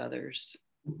presence of others.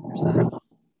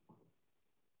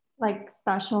 Like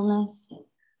specialness.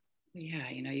 Yeah,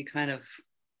 you know, you kind of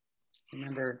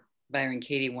remember Byron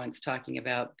Katie once talking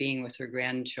about being with her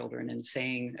grandchildren and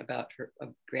saying about her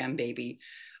grandbaby,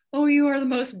 "Oh, you are the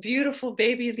most beautiful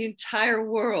baby in the entire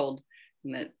world."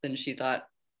 And then she thought,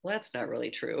 well, that's not really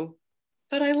true,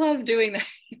 but I love doing that.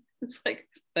 It's like,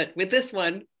 but with this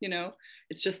one, you know,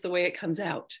 it's just the way it comes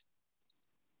out.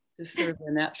 Just sort of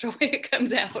the natural way it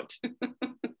comes out.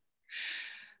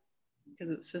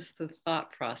 Because it's just the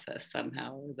thought process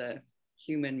somehow, or the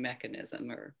human mechanism,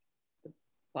 or the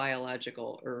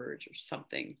biological urge or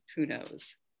something, who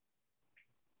knows.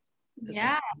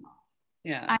 Yeah.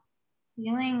 Yeah. I'm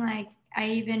feeling like I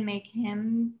even make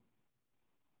him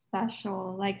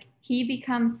special. Like he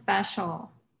becomes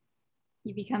special.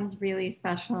 He becomes really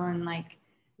special, and like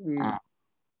I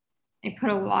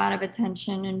put a lot of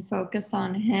attention and focus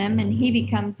on him, and he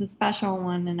becomes the special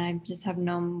one, and I just have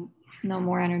no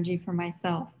more energy for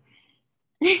myself.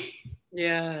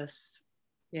 Yes.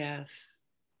 Yes.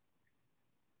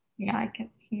 Yeah, I can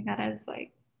see that as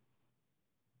like.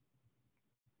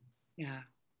 Yeah.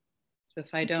 So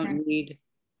if I don't need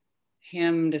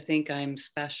him to think I'm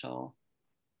special,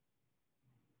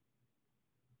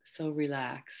 so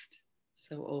relaxed,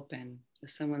 so open.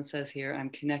 As someone says here, I'm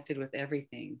connected with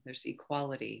everything. There's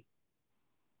equality.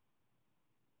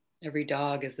 Every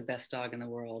dog is the best dog in the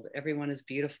world. Everyone is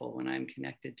beautiful when I'm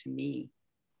connected to me.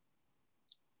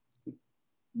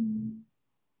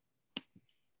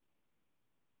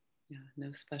 Yeah, no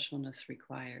specialness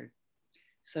required.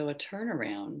 So a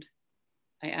turnaround,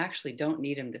 I actually don't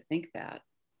need him to think that.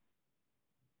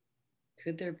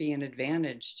 Could there be an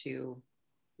advantage to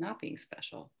not being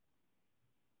special?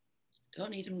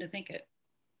 Don't need him to think it.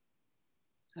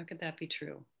 How could that be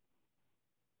true?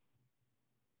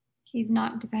 He's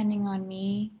not depending on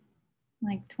me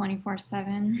like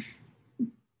 24/7.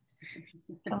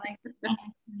 So like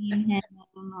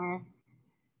him or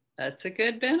that's a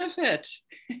good benefit.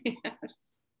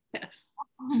 Yes. Yes.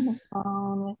 On the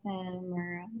phone with him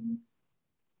or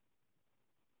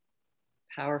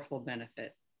powerful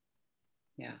benefit.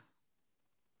 Yeah.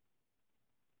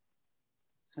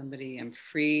 Somebody I'm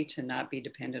free to not be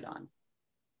dependent on.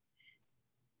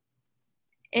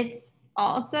 It's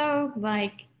also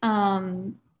like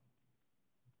the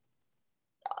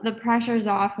pressure's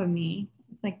off of me.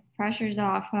 It's like pressure's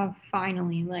off of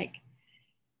finally like,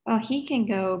 oh, he can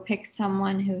go pick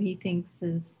someone who he thinks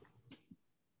is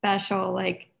special.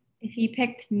 Like if he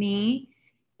picked me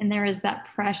and there was that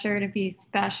pressure to be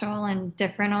special and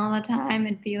different all the time,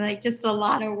 it'd be like just a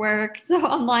lot of work. So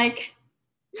I'm like,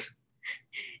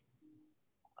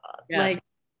 like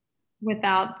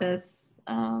without this,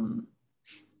 oh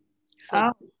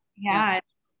yeah,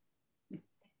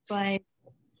 it's like,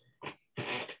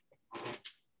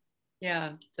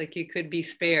 yeah, it's like you could be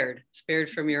spared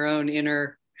from your own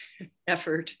inner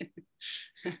effort.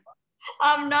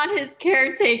 I'm not his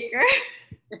caretaker.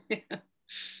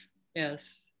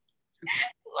 Yes.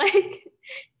 Like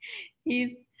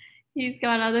he's he's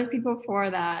got other people for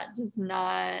that, just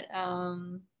not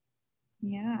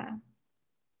yeah.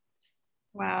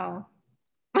 Wow.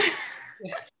 That's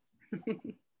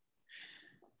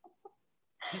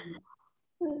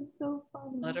so A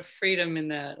lot funny. of freedom in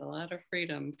that, a lot of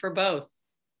freedom for both.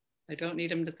 I don't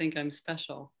need him to think I'm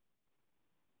special.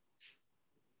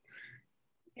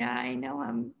 Yeah, I know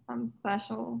I'm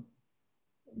special.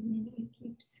 He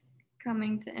keeps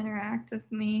coming to interact with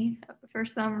me for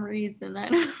some reason. I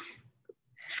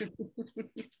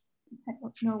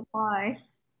don't know why.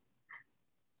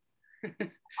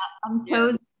 I'm Yeah.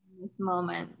 chosen in this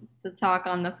moment to talk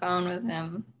on the phone with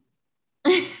him.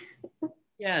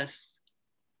 Yes.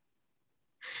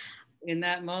 In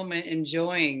that moment,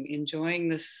 enjoying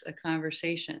this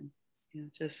conversation. You know,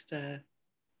 just the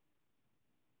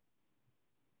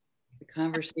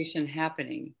conversation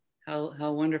happening.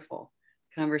 How wonderful.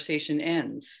 Conversation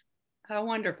ends. How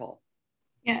wonderful.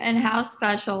 Yeah, and how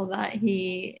special that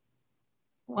he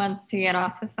wants to get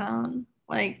off the phone.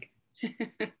 Like, oh,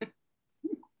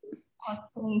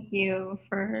 thank you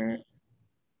for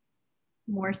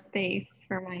more space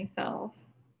for myself.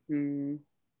 Mm,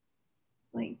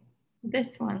 Like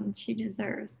this one, she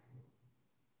deserves.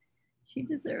 She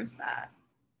deserves that.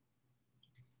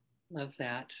 love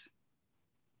that.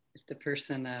 If the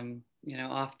person,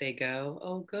 off they go.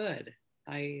 Oh, good.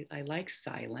 I like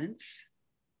silence.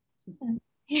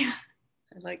 Yeah,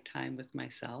 I like time with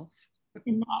myself.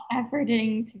 and not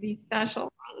efforting to be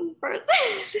special for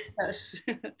this person. Yes,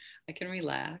 I can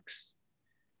relax.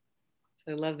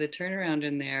 So I love the turnaround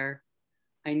in there.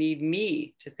 I need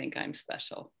me to think I'm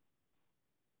special,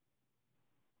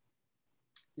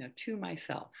 to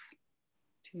myself,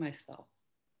 to myself.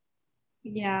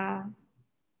 Yeah,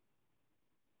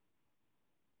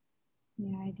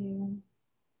 yeah, I do.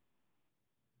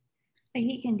 Like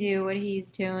he can do what he's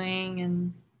doing,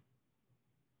 and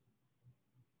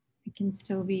it can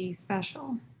still be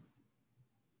special.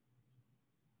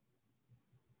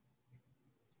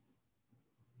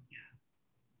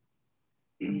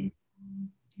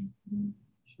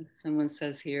 Someone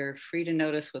says here, free to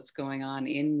notice what's going on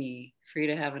in me, free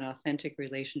to have an authentic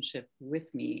relationship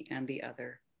with me and the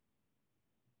other.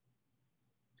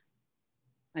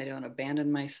 I don't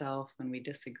abandon myself when we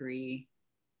disagree.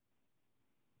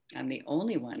 I'm the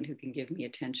only one who can give me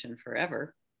attention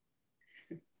forever.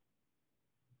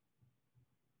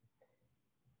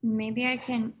 Maybe I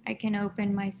can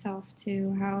open myself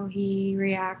to how he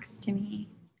reacts to me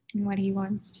and what he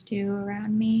wants to do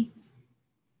around me.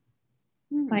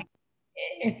 Like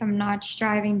if I'm not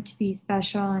striving to be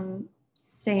special and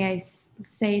say I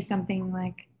say something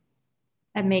like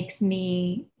that makes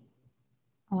me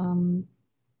um,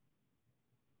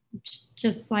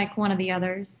 just like one of the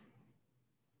others,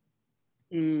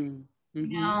 Mm. you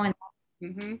Mm-hmm. know, and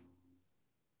Mm-hmm.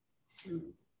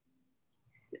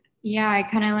 yeah, I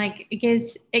kind of like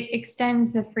it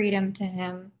extends the freedom to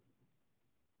him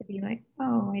to be like,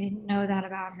 oh, I didn't know that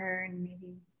about her, and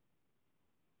maybe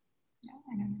yeah,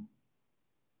 I don't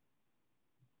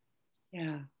know.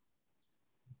 Yeah.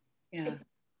 Yeah. It's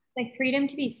like freedom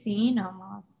to be seen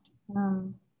almost.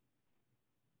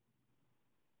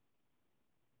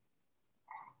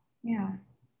 Yeah.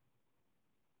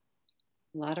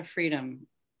 A lot of freedom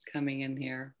coming in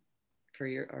here for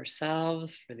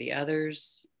ourselves, for the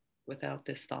others, without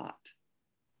this thought.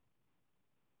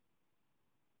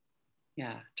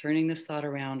 Yeah, turning this thought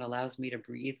around allows me to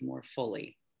breathe more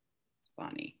fully,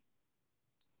 Bonnie.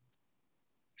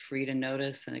 Free to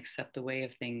notice and accept the way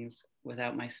of things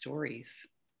without my stories.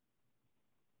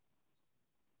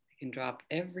 I can drop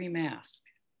every mask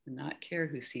and not care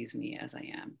who sees me as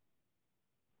I am.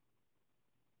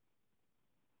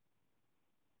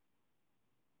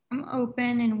 I'm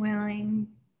open and willing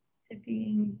to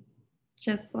being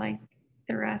just like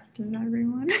the rest of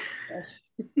everyone. Yes.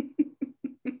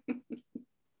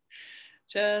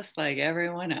 Just like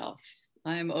everyone else.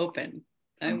 I'm open.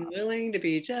 I'm willing to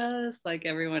be just like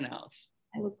everyone else.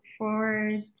 I look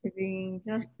forward to being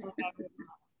just like everyone.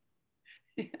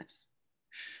 Yes.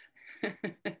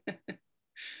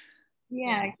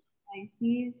 Yeah, like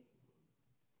he's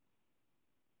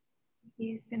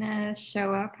gonna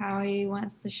show up how he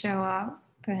wants to show up,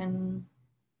 and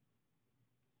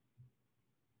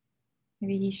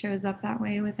maybe he shows up that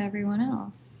way with everyone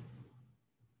else.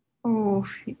 Oh,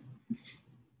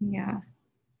 yeah.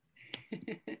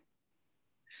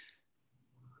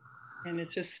 And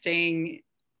it's just staying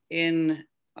in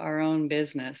our own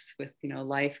business with,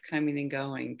 life coming and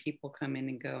going, people coming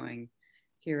and going.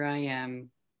 Here I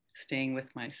am staying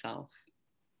with myself,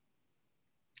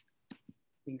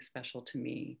 being special to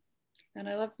me. And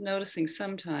I love noticing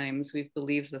sometimes we've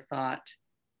believed the thought,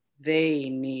 they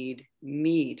need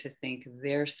me to think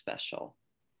they're special.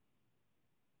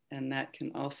 And that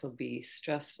can also be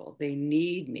stressful. They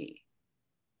need me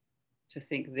to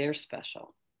think they're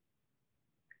special.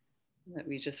 That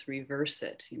we just reverse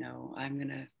it. You know, I'm going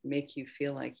to make you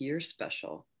feel like you're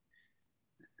special.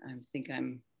 I think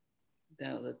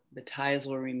the ties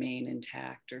will remain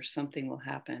intact, or something will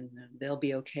happen and they'll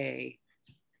be okay.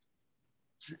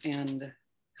 And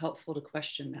helpful to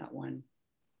question that one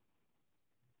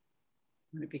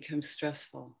when it becomes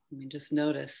stressful. I mean, just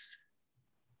notice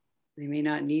they may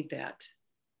not need that.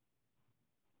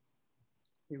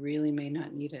 They really may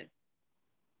not need it.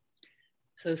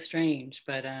 So strange,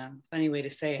 but funny way to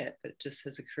say it, but it just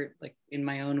has occurred, like in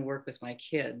my own work with my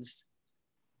kids,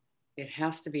 it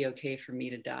has to be okay for me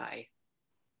to die.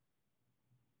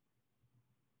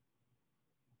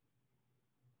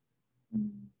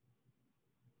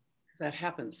 Because that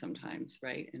happens sometimes,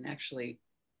 right? And actually,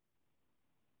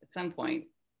 at some point,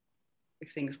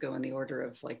 if things go in the order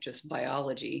of like just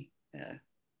biology,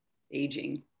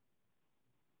 aging,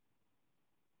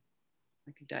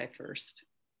 I could die first.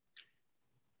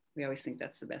 We always think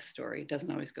that's the best story. It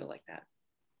doesn't always go like that.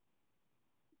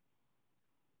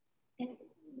 And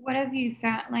what have you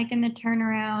found, like in the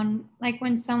turnaround, like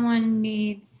when someone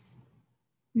needs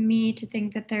me to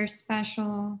think that they're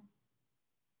special?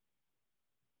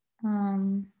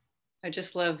 I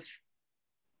just love,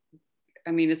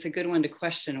 I mean, it's a good one to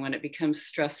question when it becomes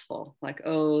stressful, like,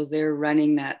 oh, they're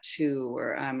running that too,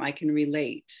 or I can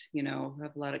relate, you know,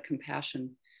 have a lot of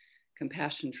compassion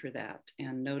for that,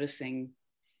 and noticing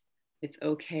it's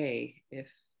okay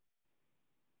if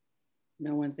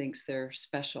no one thinks they're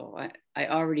special. I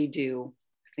already do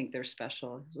think they're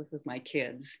special with my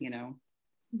kids, you know.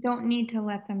 Don't need to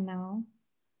let them know.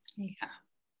 Yeah.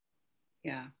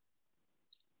 Yeah.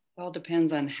 It all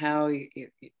depends on how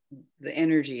the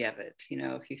energy of it, you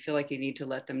know. If you feel like you need to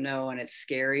let them know and it's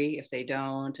scary if they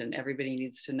don't, and everybody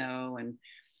needs to know, and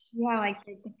yeah, like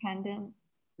you're dependent.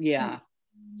 Yeah.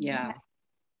 Yeah.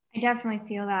 I definitely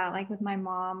feel that, like with my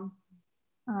mom,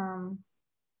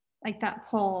 like that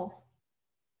pull,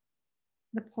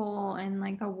 the pull in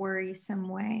like a worrisome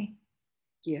way.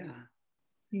 Yeah.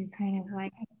 You kind of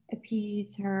like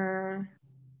appease her.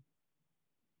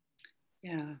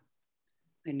 Yeah.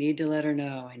 I need to let her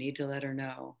know. I need to let her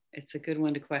know. It's a good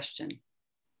one to question.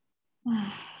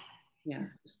 Yeah.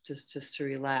 Just to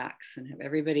relax and have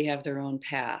everybody have their own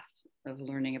path of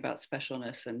learning about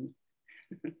specialness and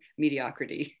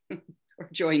mediocrity or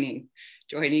joining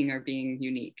or being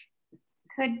unique.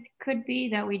 Could be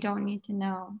that we don't need to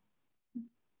know.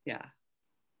 Yeah.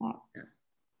 Oh.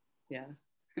 Yeah.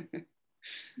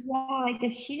 Yeah, like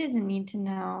if she doesn't need to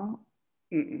know.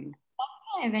 Mm-mm. That's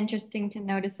kind of interesting to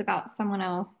notice about someone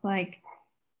else, like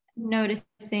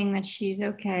noticing that she's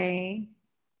okay.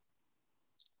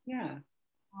 Yeah.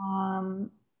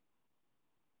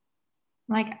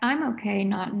 Like I'm okay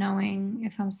not knowing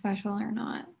if I'm special or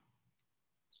not.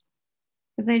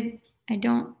 Because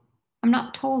I'm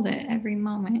not told it every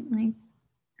moment. Like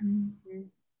I'm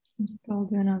still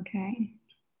doing okay.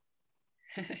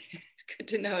 Good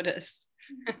to notice.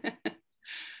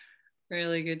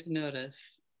 Really good to notice.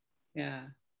 Yeah.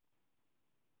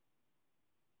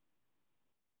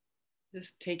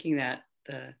 Just taking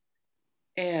the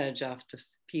edge off the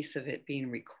piece of it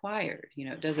being required. You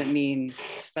know, it doesn't mean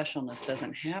specialness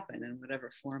doesn't happen in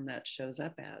whatever form that shows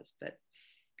up as, but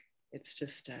it's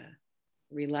just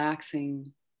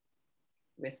relaxing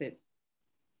with it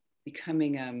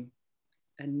becoming a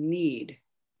need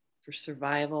for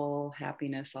survival,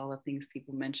 happiness, all the things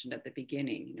people mentioned at the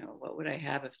beginning. You know, what would I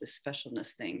have if this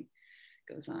specialness thing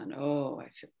goes on? Oh, I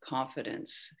feel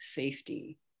confidence,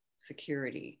 safety,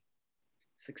 security,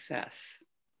 success,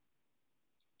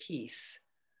 peace.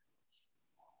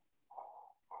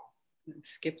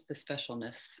 Skip the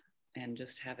specialness and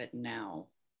just have it now.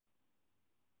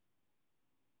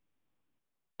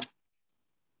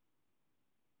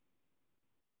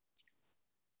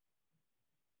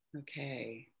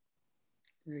 Okay,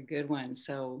 very good one.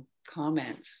 So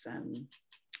comments.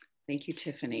 Thank you,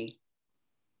 Tiffany.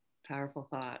 Powerful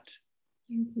thought.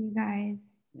 Thank you guys.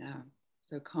 Yeah.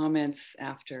 So comments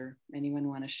after. Anyone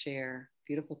want to share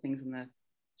beautiful things in the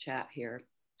chat here?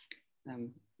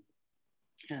 And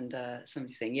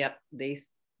somebody saying, "Yep, they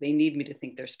need me to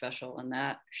think they're special," and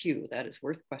that is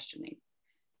worth questioning.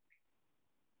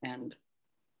 And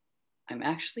I'm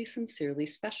actually sincerely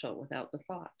special without the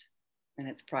thought. And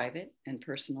it's private and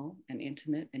personal and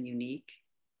intimate and unique.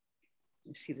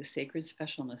 I see the sacred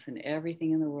specialness in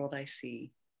everything in the world I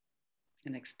see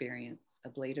and experience. a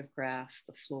blade of grass,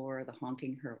 the floor, the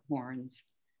honking horns.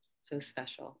 So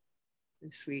special, so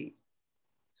sweet.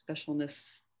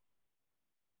 Specialness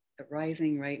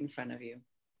rising right in front of you.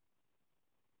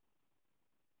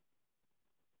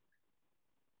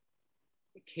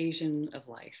 Occasion of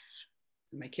life.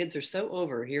 My kids are so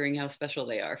over hearing how special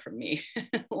they are from me.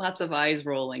 Lots of eyes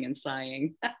rolling and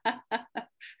sighing.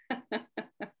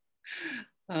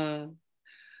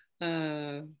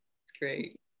 It's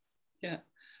great. Yeah.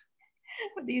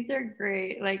 These are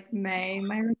great. Like May,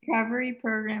 my recovery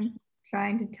program is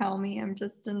trying to tell me I'm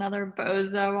just another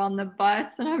bozo on the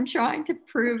bus, and I'm trying to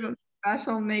prove I'm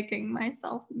special, making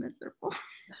myself miserable.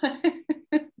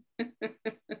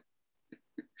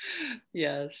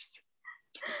 Yes.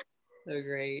 So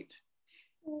great.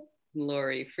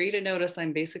 Lori, free to notice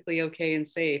I'm basically okay and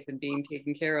safe and being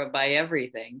taken care of by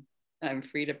everything. I'm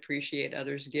free to appreciate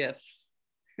others' gifts.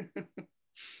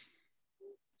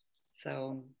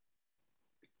 So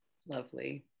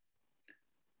lovely.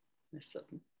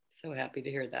 So happy to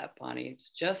hear that, Bonnie.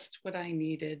 It's just what I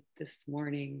needed this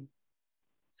morning.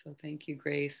 So thank you,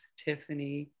 Grace,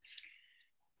 Tiffany.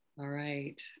 All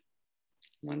right.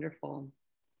 Wonderful.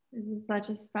 This is such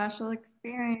a special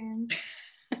experience.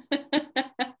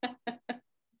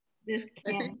 This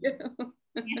can't be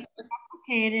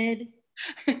complicated.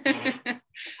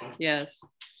 Yes.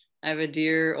 I have a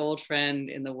dear old friend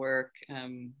in the work,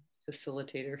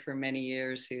 facilitator for many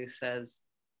years, who says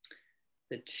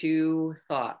the two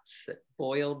thoughts that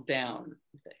boiled down,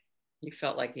 he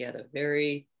felt like he had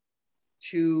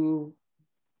two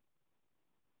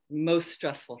most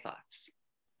stressful thoughts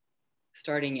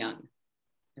starting young,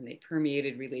 and they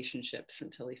permeated relationships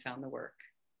until he found the work.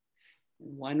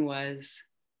 And one was,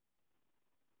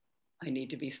 I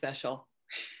need to be special.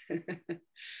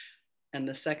 And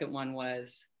the second one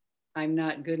was, I'm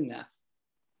not good enough.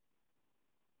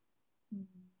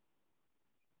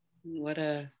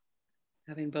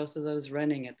 Having both of those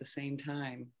running at the same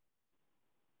time.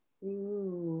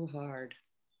 Ooh, hard.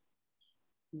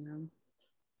 You know,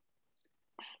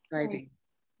 driving.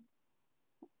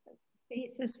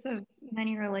 Basis of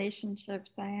many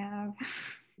relationships I have.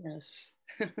 Yes.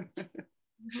 Yeah.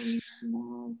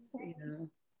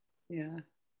 Yeah.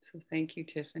 So thank you,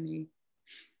 Tiffany.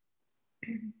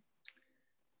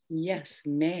 Yes,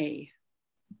 May.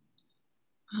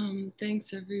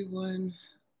 Thanks, everyone.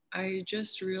 I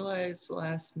just realized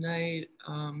last night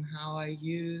how I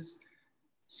use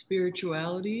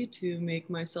spirituality to make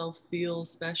myself feel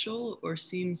special or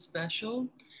seem special.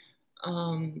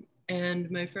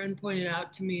 And my friend pointed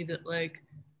out to me that like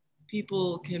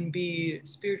people can be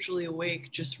spiritually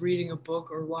awake just reading a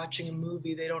book or watching a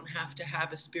movie. They don't have to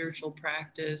have a spiritual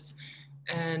practice,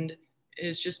 and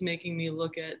it's just making me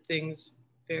look at things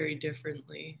very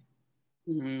differently.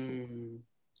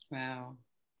 Wow.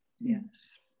 Yes.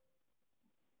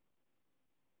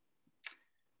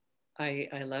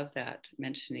 I love that,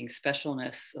 mentioning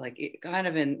specialness, like it, kind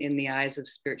of in the eyes of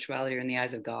spirituality or in the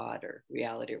eyes of God or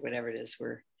reality or whatever it is,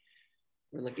 we're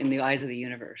looking in the eyes of the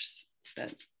universe,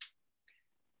 that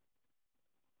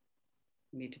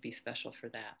we need to be special for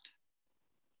that.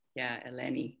 Yeah,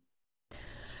 Eleni.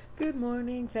 Good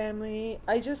morning, family.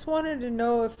 I just wanted to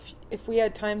know if we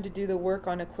had time to do the work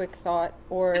on a quick thought,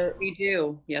 or We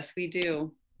do. Yes, we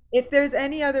do. if there's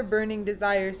any other burning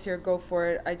desires here, go for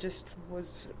it. I just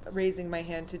was raising my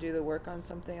hand to do the work on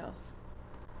something else.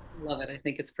 Love it. I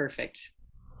think it's perfect.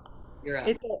 You're up.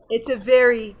 It's a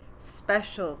very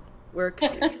special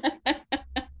worksheet.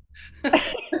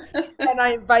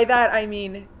 And by that I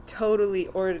mean totally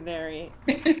ordinary.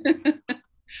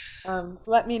 So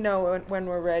let me know when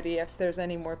we're ready. If there's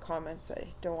any more comments,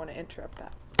 I don't want to interrupt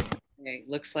that. Okay,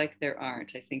 looks like there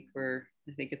aren't. I think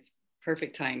it's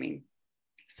perfect timing.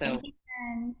 So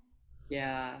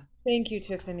yeah. Thank you,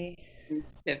 Tiffany.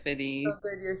 Tiffany. So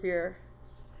good you're here.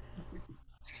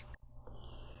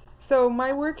 So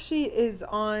my worksheet is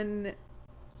on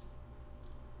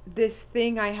this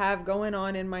thing I have going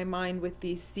on in my mind with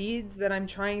these seeds that I'm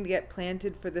trying to get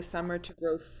planted for the summer to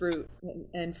grow fruit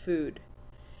and food.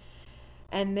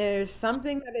 And there's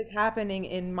something that is happening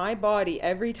in my body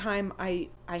every time I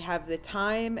have the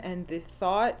time and the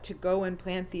thought to go and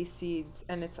plant these seeds.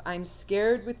 And I'm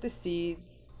scared with the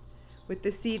seeds, with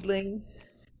the seedlings,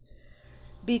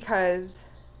 because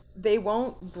they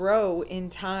won't grow in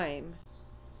time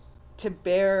to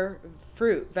bear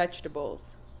fruit,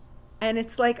 vegetables. And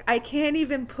it's like I can't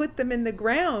even put them in the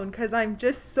ground because I'm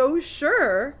just so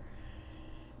sure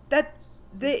that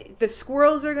the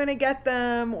squirrels are going to get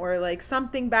them, or like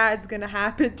something bad's going to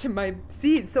happen to my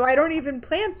seeds. So I don't even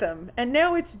plant them. And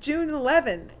now it's June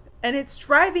 11th and it's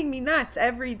driving me nuts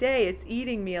every day. It's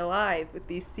eating me alive with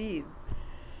these seeds.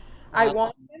 I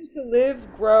want them to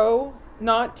live, grow,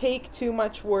 not take too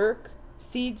much work.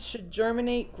 Seeds should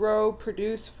germinate, grow,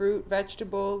 produce fruit,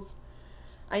 vegetables.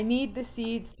 I need the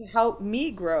seeds to help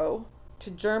me grow,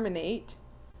 to germinate.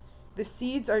 The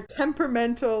seeds are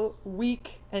temperamental,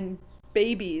 weak, and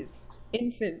babies,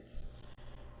 infants,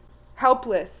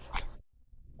 helpless.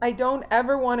 I don't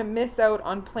ever want to miss out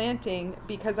on planting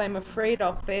because I'm afraid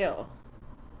I'll fail.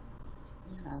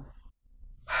 Yeah.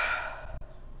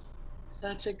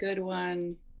 Such a good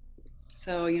one.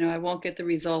 So, you know, I won't get the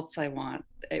results I want.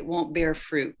 It won't bear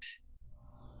fruit.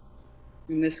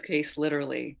 In this case,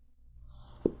 literally.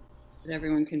 That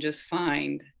everyone can just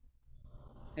find.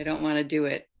 I don't want to do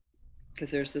it because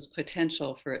there's this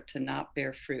potential for it to not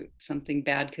bear fruit. Something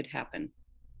bad could happen.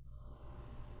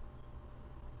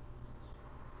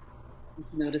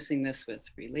 Noticing this with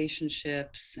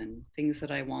relationships and things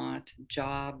that I want,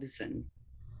 jobs and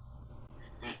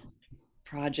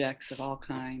projects of all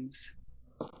kinds.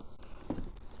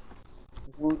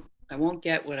 I won't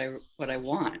get what I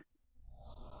want.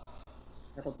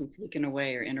 That'll be taken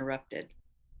away or interrupted.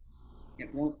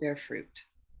 It won't bear fruit.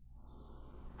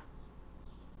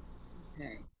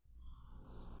 Okay.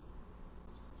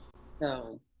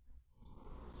 So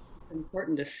it's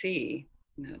important to see,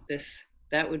 you know,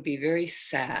 that would be very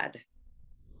sad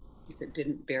if it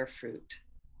didn't bear fruit.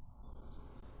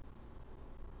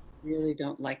 Really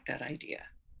don't like that idea.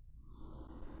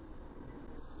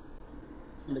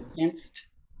 I'm against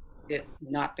it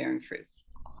not bearing fruit.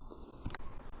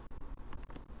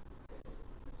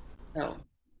 So,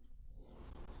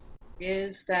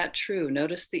 is that true?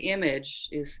 Notice the image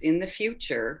is in the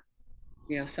future.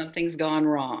 You know, something's gone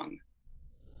wrong.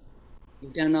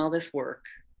 You've done all this work.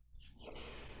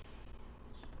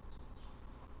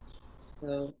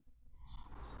 So,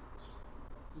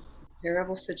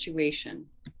 terrible situation.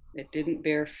 It didn't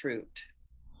bear fruit.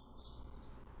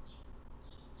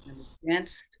 I'm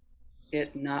against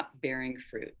it not bearing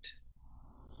fruit.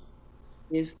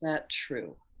 Is that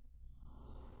true?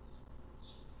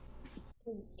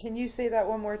 Can you say that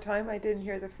one more time? I didn't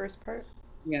hear the first part.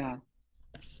 Yeah.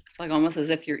 It's like almost as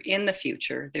if you're in the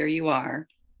future. There you are.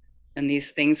 And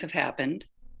these things have happened.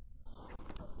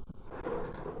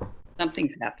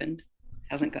 Something's happened.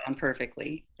 Hasn't gone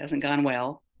perfectly. Hasn't gone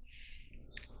well.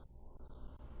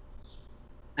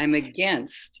 I'm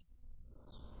against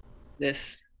this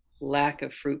lack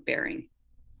of fruit bearing.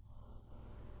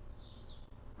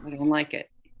 I don't like it.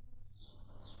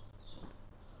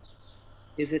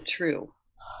 Is it true?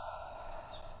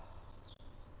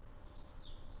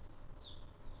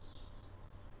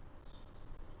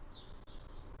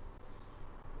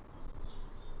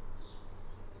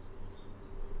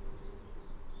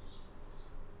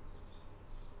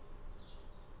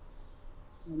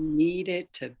 I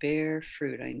needed to bear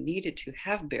fruit. I needed to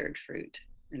have bared fruit,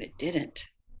 and it didn't.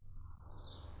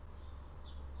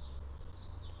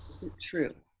 Is it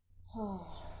true?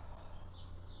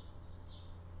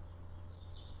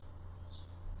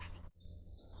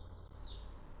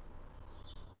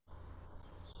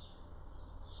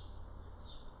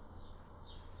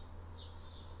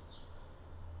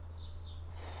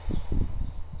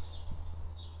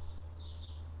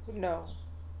 No.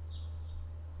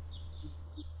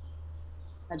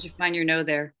 How'd you find your no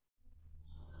there?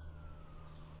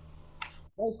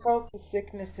 I felt the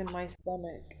sickness in my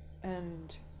stomach,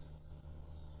 and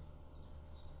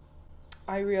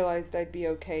I realized I'd be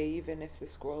okay even if the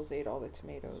squirrels ate all the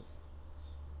tomatoes.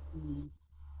 Mm-hmm.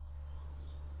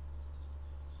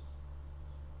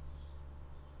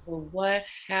 So, what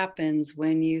happens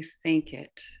when you think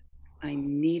it? I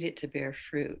need it to bear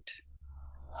fruit.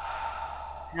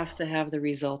 It has to have the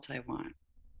result I want.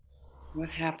 What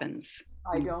happens?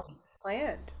 I don't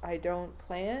plant. I don't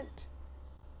plant.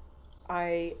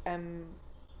 I am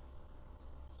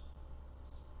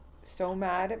so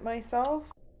mad at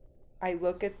myself. I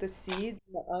look at the seeds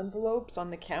in the envelopes on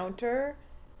the counter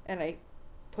and I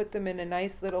put them in a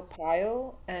nice little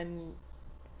pile, and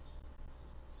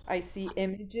I see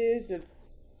images of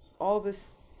all the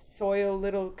soil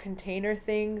little container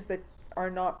things that are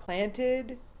not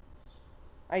planted.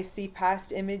 I see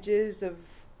past images of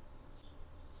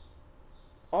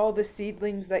all the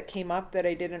seedlings that came up that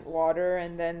I didn't water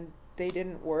and then they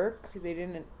didn't work. They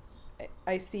didn't.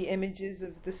 I see images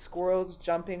of the squirrels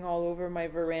jumping all over my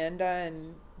veranda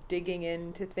and digging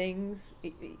into things,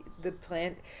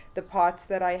 the pots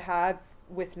that I have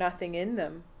with nothing in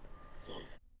them.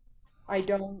 I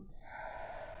don't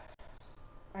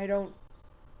I don't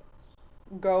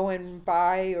go and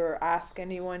buy or ask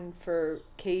anyone for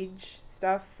cage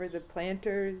stuff for the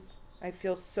planters. I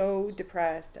feel so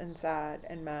depressed and sad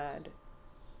and mad.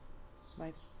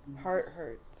 My heart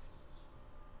hurts.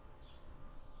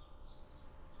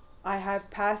 I have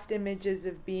past images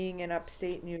of being in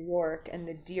upstate New York and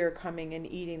the deer coming and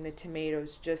eating the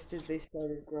tomatoes just as they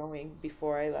started growing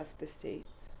before I left the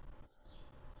States.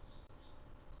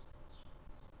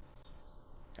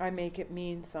 I make it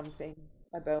mean something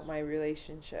about my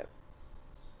relationship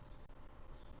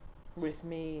with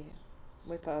me,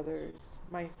 with others.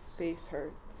 My face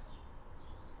hurts.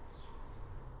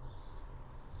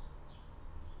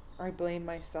 I blame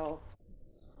myself.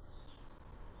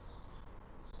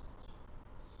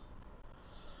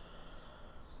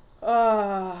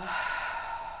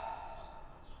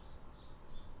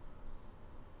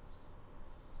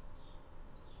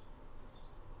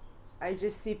 I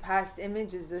just see past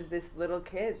images of this little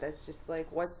kid that's just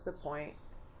like, what's the point?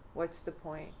 What's the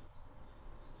point?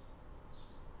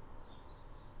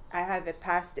 I have a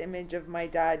past image of my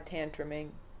dad tantruming,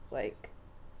 like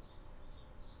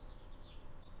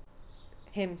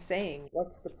him saying,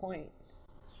 what's the point?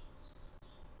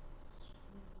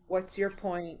 What's your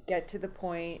point? Get to the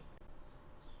point.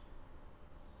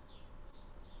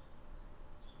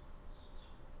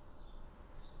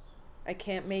 I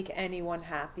can't make anyone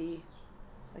happy.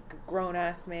 Like a grown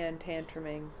ass man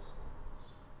tantruming.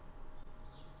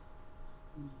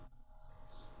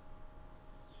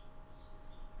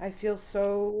 I feel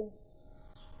so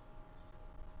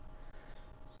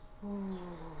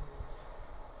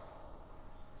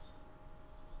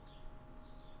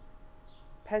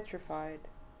petrified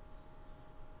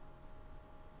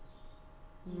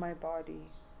in my body,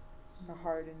 a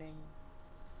hardening.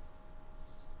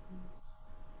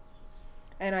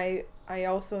 And I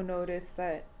also notice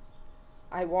that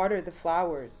I water the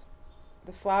flowers.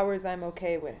 The flowers I'm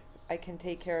okay with. I can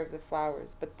take care of the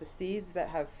flowers, but the seeds that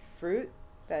have fruit,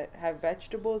 that have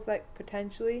vegetables that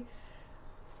potentially,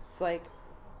 it's like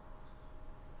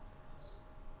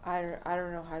I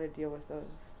don't know how to deal with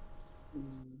those.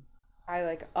 Mm. I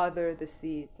like other the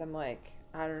seeds. I'm like,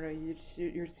 I don't know,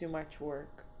 you're too much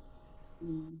work.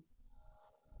 Mm.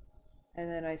 And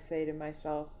then I say to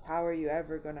myself, how are you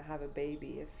ever going to have a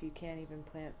baby if you can't even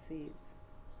plant seeds?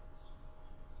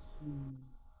 Mm.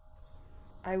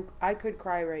 I could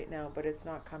cry right now, but it's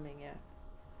not coming yet.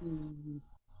 Mm.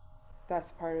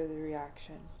 That's part of the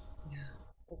reaction. Yeah.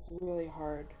 It's really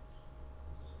hard.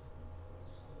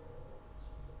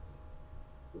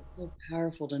 It's so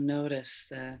powerful to notice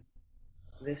that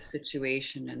this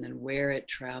situation and then where it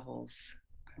travels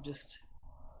are just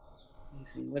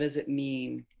amazing. What does it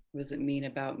mean? What does it mean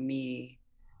about me?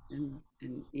 And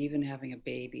even having a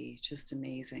baby, just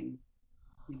amazing,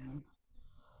 you know?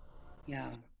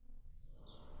 Yeah.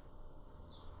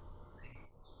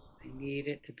 I need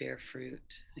it to bear fruit.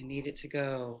 I need it to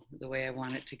go the way I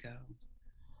want it to go.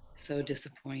 So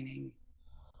disappointing.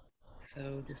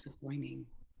 So disappointing.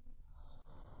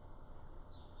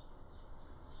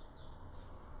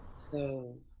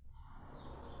 So,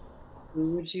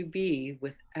 who would you be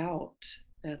without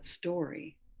that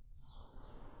story?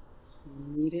 You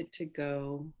need it to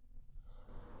go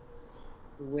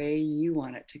the way you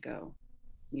want it to go.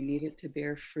 You need it to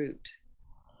bear fruit.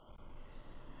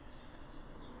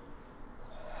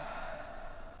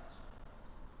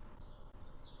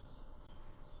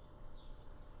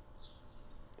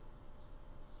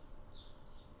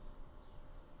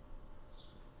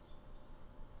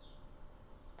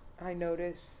 I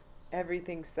notice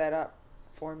everything's set up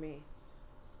for me.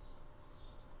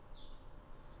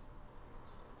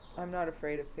 I'm not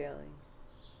afraid of failing.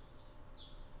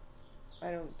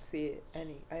 I don't see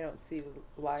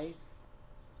life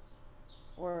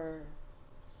or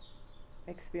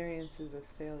experiences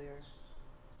as failure.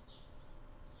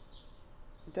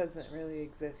 It doesn't really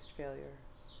exist, failure.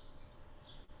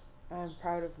 I'm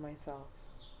proud of myself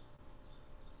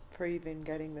for even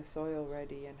getting the soil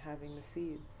ready and having the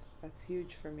seeds. That's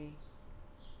huge for me.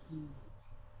 Mm.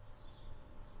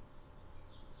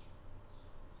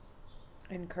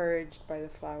 Encouraged by the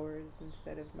flowers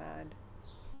instead of mad.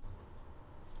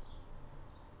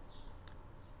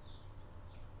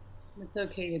 It's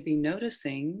okay to be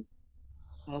noticing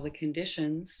all the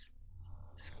conditions,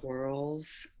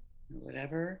 squirrels, or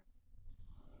whatever.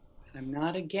 I'm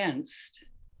not against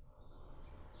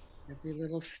every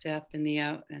little step in the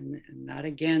out and not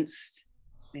against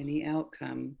any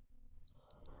outcome.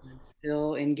 I'm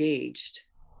still engaged.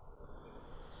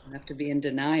 I don't have to be in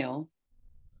denial.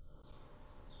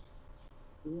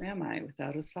 Who am I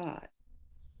without a thought?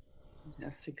 It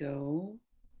has to go,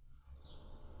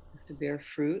 it has to bear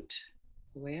fruit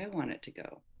the way I want it to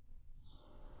go.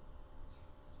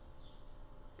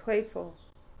 Playful.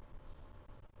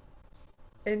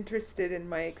 Interested in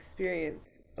my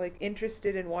experience. Like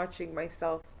interested in watching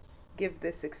myself give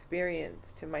this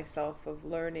experience to myself of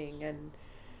learning and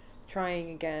trying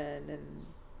again, and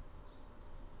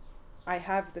I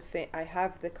have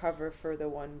the cover for the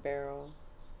one barrel.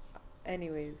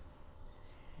 Anyways,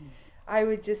 I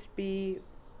would just be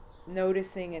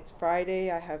noticing it's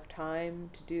Friday, I have time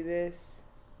to do this.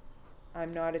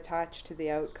 I'm not attached to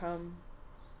the outcome.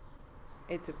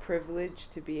 It's a privilege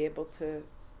to be able to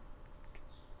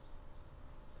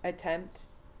attempt.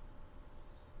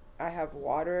 I have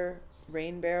water,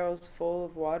 rain barrels full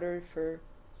of water for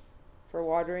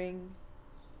watering.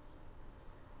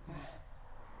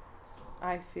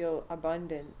 I feel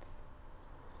abundance.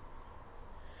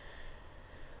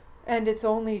 And it's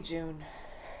only June.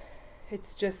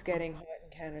 It's just getting hot in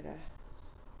Canada.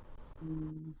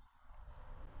 Mm.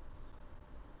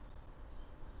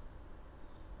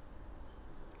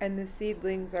 And the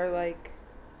seedlings are like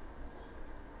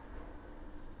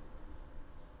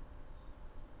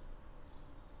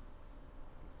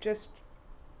just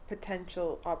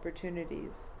potential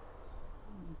opportunities.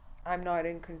 I'm not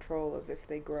in control of if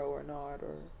they grow or not,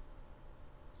 or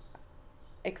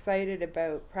excited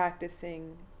about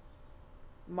practicing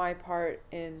my part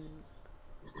in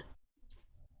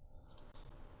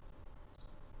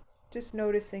just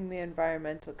noticing the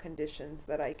environmental conditions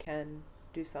that I can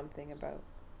do something about.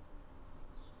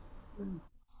 Mm.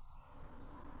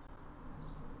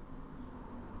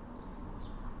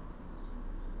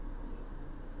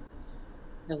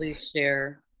 Really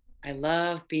share. I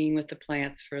love being with the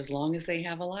plants for as long as they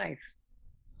have a life.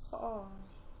 Oh,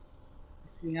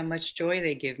 See how much joy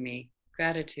they give me.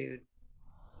 Gratitude.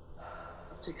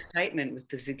 Such excitement with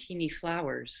the zucchini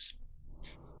flowers.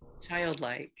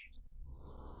 Childlike.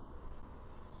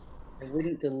 I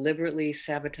wouldn't deliberately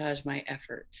sabotage my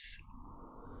efforts.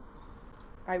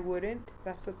 I wouldn't.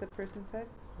 That's what the person said.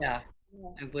 Yeah,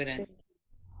 Yeah. I wouldn't.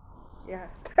 Yeah,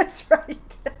 that's right.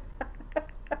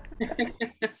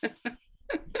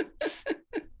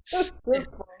 That's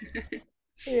simple.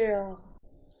 Yeah.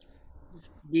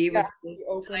 Be Yeah, with the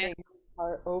the plant. opening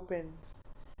heart opens.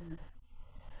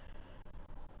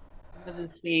 Rather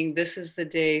than seeing this is the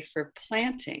day for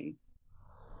planting,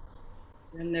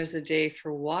 then there's a day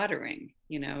for watering.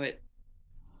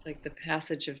 It's like the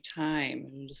passage of time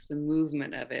and just the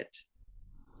movement of it.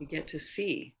 You get to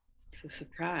see. It's a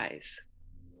surprise.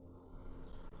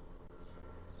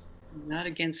 I'm not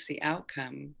against the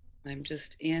outcome. I'm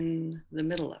just in the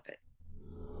middle of it.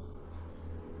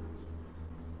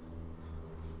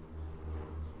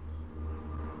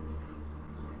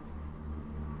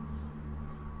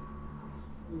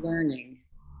 Learning,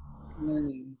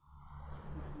 learning.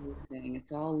 That's the whole thing.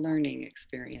 It's all learning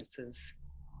experiences.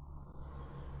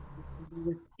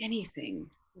 With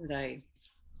anything that I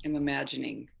am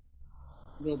imagining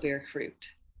will bear fruit.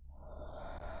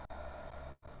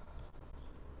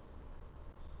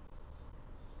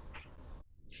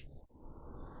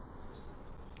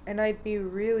 And I'd be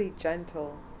really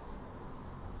gentle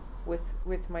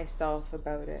with myself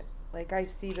about it. Like I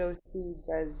see those seeds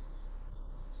as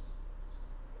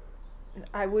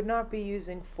I would not be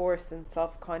using force and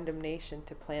self-condemnation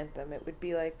to plant them. It would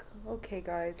be like, okay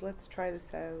guys, let's try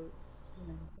this out.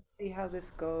 Yeah. Let's see how this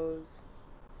goes.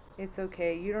 It's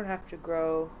okay. You don't have to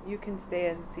grow. You can stay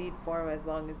in seed form as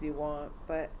long as you want,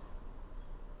 but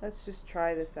let's just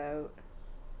try this out.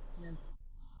 Yeah.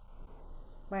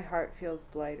 My heart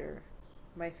feels lighter.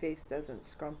 My face doesn't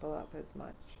scrumple up as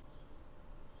much.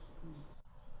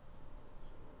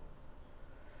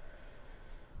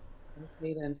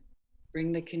 Okay, then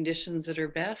bring the conditions that are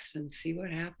best and see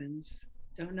what happens.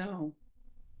 Don't know.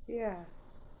 Yeah.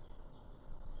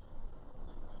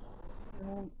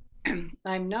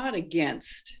 I'm not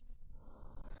against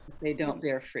if they don't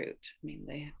bear fruit. I mean,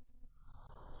 they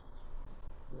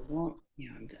won't,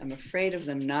 I'm afraid of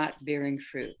them not bearing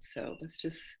fruit. So let's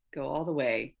just go all the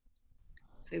way.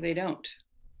 Say they don't.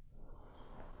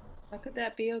 How could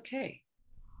that be okay?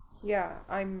 Yeah,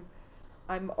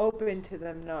 I'm open to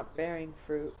them not bearing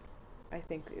fruit. I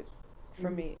think for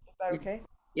Mhm. me, is that okay?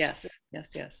 Yes, Yeah.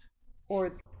 yes, yes.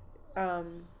 Or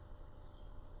um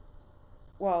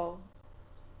well,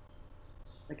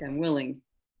 Like I'm willing.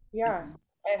 yeah,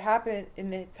 it happened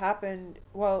and it's happened.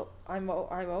 Well, I'm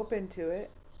open to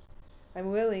it.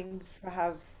 I'm willing to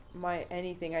have my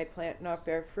anything I plant not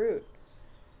bear fruit.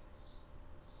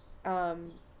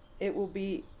 Um, it will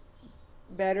be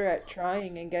better at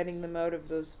trying and getting them out of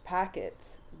those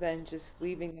packets than just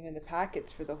leaving them in the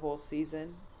packets for the whole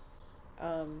season.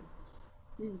 Um,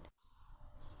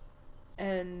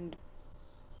 and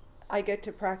I get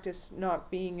to practice not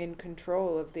being in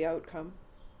control of the outcome.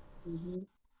 Mm-hmm.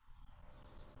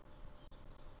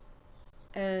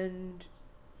 And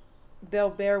they'll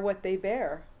bear what they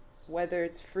bear. whether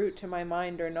it's fruit to my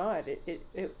mind or not,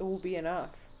 it will be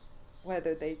enough.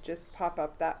 Whether they just pop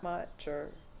up that much or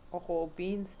a whole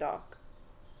beanstalk.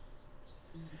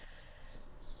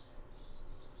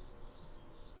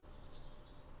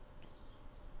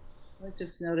 I was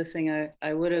just noticing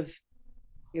I would have,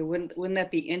 wouldn't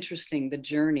that be interesting, the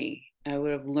journey? I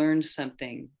would have learned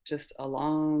something just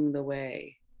along the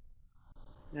way.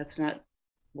 That's not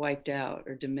wiped out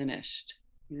or diminished.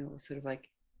 Sort of like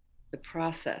the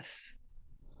process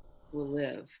will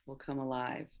live, will come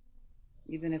alive.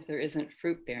 Even if there isn't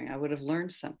fruit bearing, I would have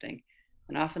learned something.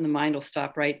 And often the mind will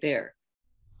stop right there.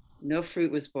 No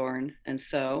fruit was born. And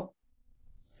so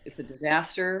it's a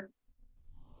disaster,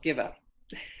 give up.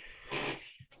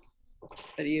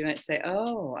 But you might say,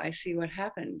 oh, I see what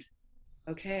happened.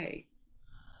 Okay.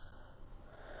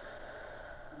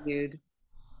 You'd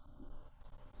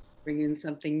bring in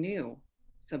something new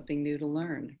to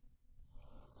learn.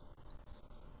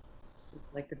 It's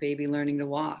like the baby learning to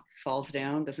walk, falls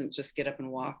down, doesn't just get up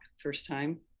and walk first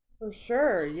time. For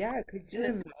sure, yeah. Could you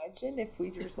imagine if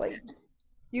we just like,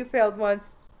 you failed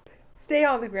once, stay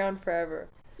on the ground forever?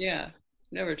 Yeah,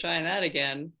 never trying that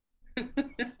again.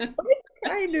 What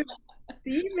kind of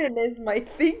demon is my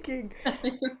thinking?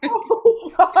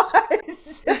 Oh my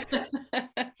gosh.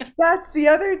 That's the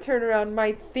other turnaround.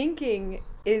 My thinking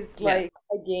is Yeah, like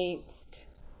against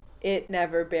it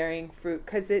never bearing fruit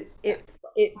because it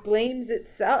blames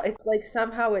itself. It's like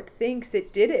somehow it thinks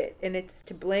it did it and it's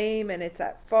to blame and it's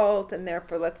at fault and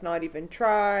therefore let's not even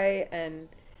try. And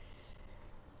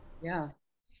yeah,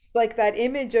 like that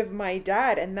image of my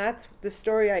dad, and that's the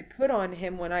story I put on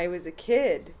him when I was a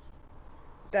kid.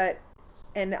 That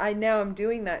and I now I'm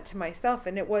doing that to myself,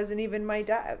 and it wasn't even my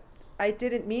dad. I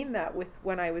didn't mean that with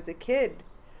when I was a kid.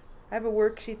 I have a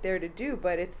worksheet there to do,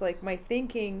 but it's like my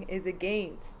thinking is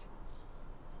against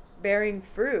bearing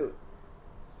fruit.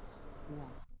 yeah.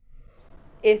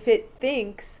 If it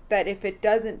thinks that if it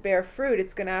doesn't bear fruit,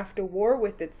 it's going to have to war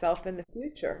with itself in the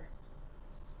future.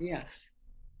 Yes.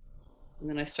 And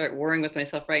then I start warring with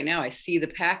myself right now. I see the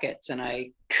packets and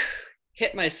I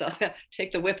hit myself,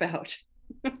 take the whip out.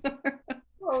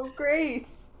 Oh,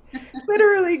 grace.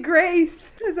 Literally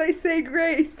grace, as I say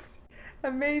grace.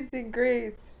 Amazing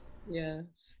grace. Yes,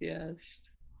 yes.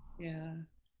 Yeah,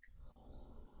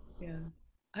 yeah.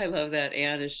 I love that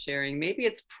Anne is sharing. Maybe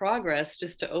it's progress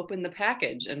just to open the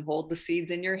package and hold the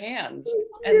seeds in your hands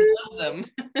and love them.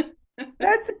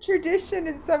 That's a tradition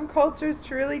in some cultures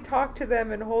to really talk to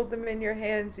them and hold them in your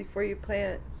hands before you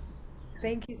plant.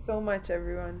 Thank you so much,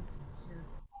 everyone. Yeah,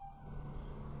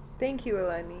 Thank you,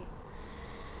 Eleni.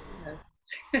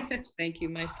 yeah. Thank you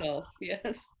myself.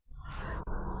 Yes.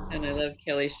 And I love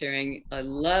Kelly sharing. I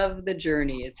love the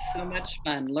journey. It's so much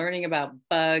fun learning about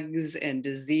bugs and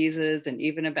diseases and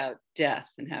even about death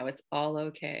and how it's all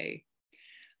okay.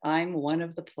 I'm one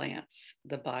of the plants.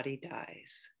 The body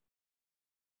dies.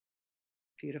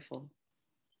 Beautiful.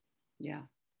 Yeah.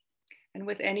 And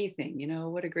with anything,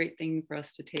 what a great thing for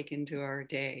us to take into our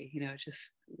day,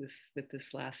 just with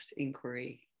this last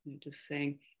inquiry, just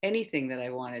saying anything that I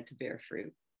wanted to bear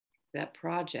fruit, that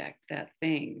project, that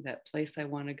thing, that place I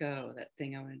want to go, that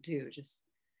thing I want to do, just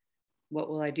what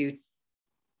will I do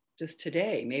just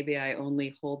today? Maybe I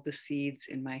only hold the seeds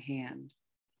in my hand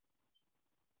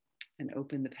and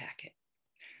open the packet.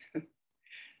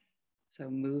 So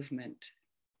movement.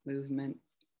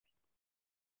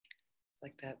 It's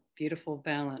like that beautiful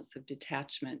balance of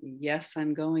detachment. Yes,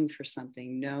 I'm going for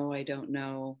something. No, I don't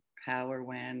know how or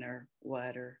when or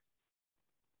what or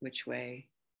which way.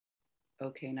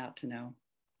 Okay, not to know.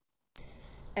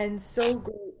 And so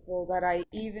grateful that I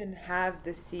even have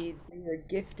the seeds. They were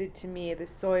gifted to me. The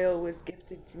soil was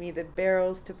gifted to me, the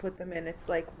barrels to put them in. It's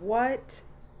like, what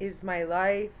is my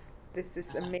life? This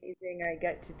is amazing. I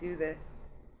get to do this.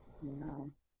 Wow.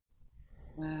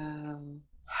 Wow.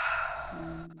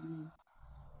 Mm.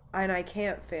 And I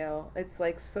can't fail. It's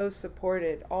like so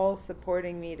supported, all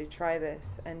supporting me to try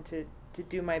this and to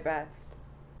do my best.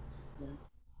 Yeah.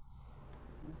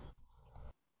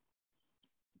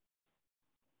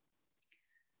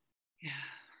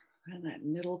 Yeah. On that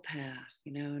middle path,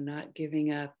 not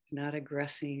giving up, not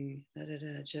aggressing,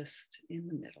 just in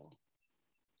the middle.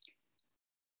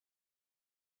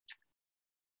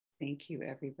 Thank you,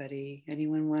 everybody.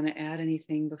 Anyone want to add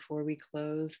anything before we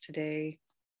close today?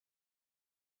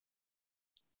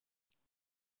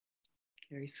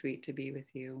 Very sweet to be with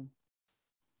you.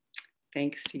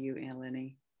 Thanks to you,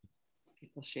 Eleni.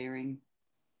 People sharing.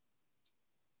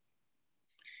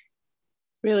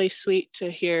 Really sweet to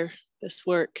hear this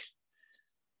work.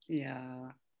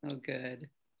 Yeah. Oh, good.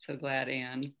 So glad,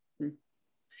 Anne.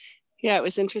 Yeah, it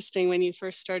was interesting when you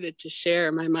first started to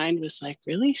share. My mind was like,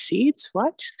 really, seeds?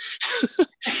 What?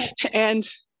 and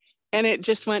it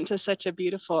just went to such a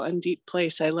beautiful and deep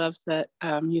place. I love that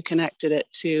you connected it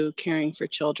to caring for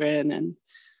children and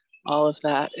all of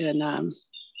that. And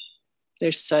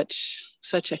there's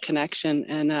such a connection.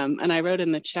 And I wrote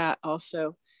in the chat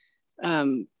also,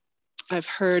 I've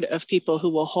heard of people who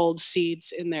will hold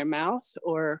seeds in their mouth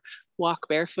or walk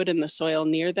barefoot in the soil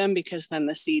near them, because then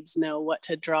the seeds know what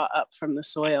to draw up from the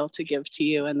soil to give to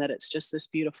you, and that it's just this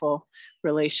beautiful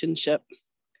relationship.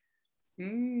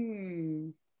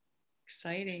 Exciting.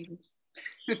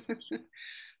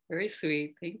 Very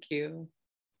sweet. Thank you.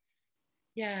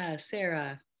 Yeah,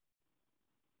 Sarah.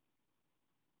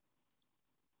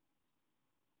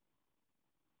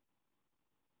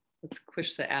 Let's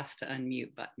push the ask to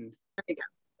unmute button. There you go.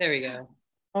 There we go.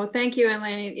 Oh, thank you,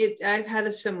 Elaine. I've had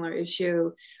a similar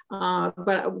issue,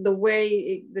 but the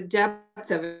way, the depth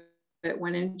of it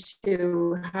went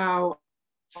into how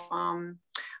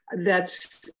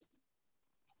that's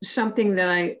something that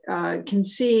I can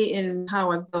see in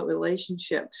how I've built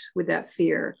relationships with that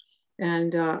fear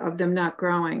and of them not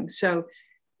growing. So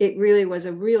it really was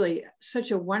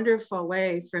such a wonderful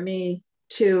way for me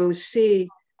to see,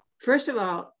 first of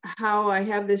all, how I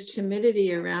have this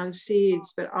timidity around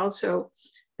seeds, but also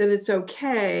that it's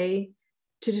okay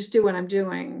to just do what I'm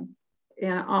doing.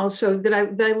 And also that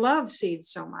I love seeds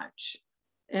so much.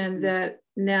 And that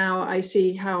now I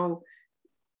see how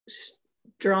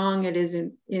strong it is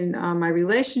in my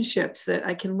relationships, that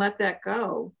I can let that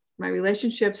go. My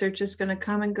relationships are just going to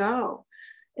come and go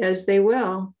as they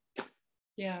will.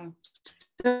 Yeah.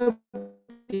 So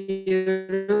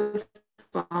beautiful.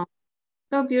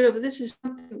 So beautiful. This is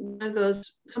one of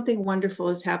those, something wonderful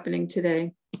is happening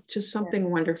today. Just something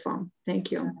wonderful.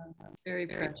 Thank you. Very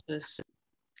precious.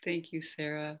 Thank you,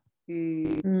 Sarah.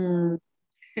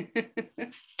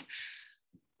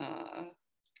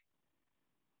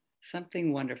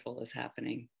 Something wonderful is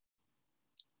happening.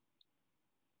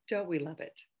 Don't we love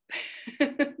it?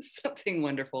 Something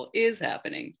wonderful is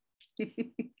happening.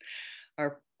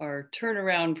 Our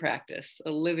turnaround practice,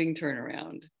 a living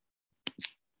turnaround.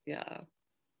 Yeah.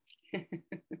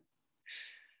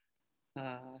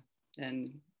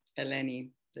 And Eleni,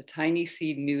 the tiny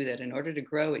seed knew that in order to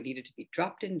grow, it needed to be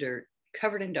dropped in dirt,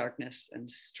 covered in darkness,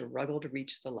 and struggle to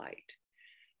reach the light.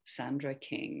 Sandra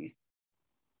King.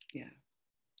 Yeah.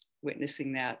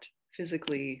 Witnessing that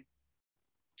physically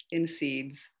in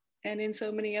seeds and in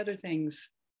so many other things.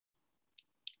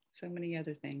 So many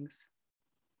other things.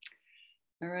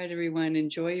 All right, everyone,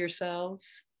 enjoy yourselves.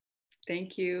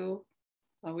 Thank you.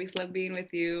 Always love being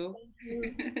with you.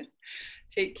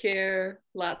 Take care.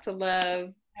 Lots of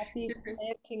love. Happy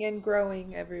planting and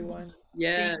growing, everyone.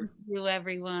 Yes. Thank you,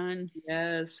 everyone.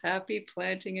 Yes. Happy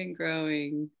planting and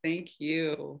growing. Thank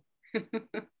you.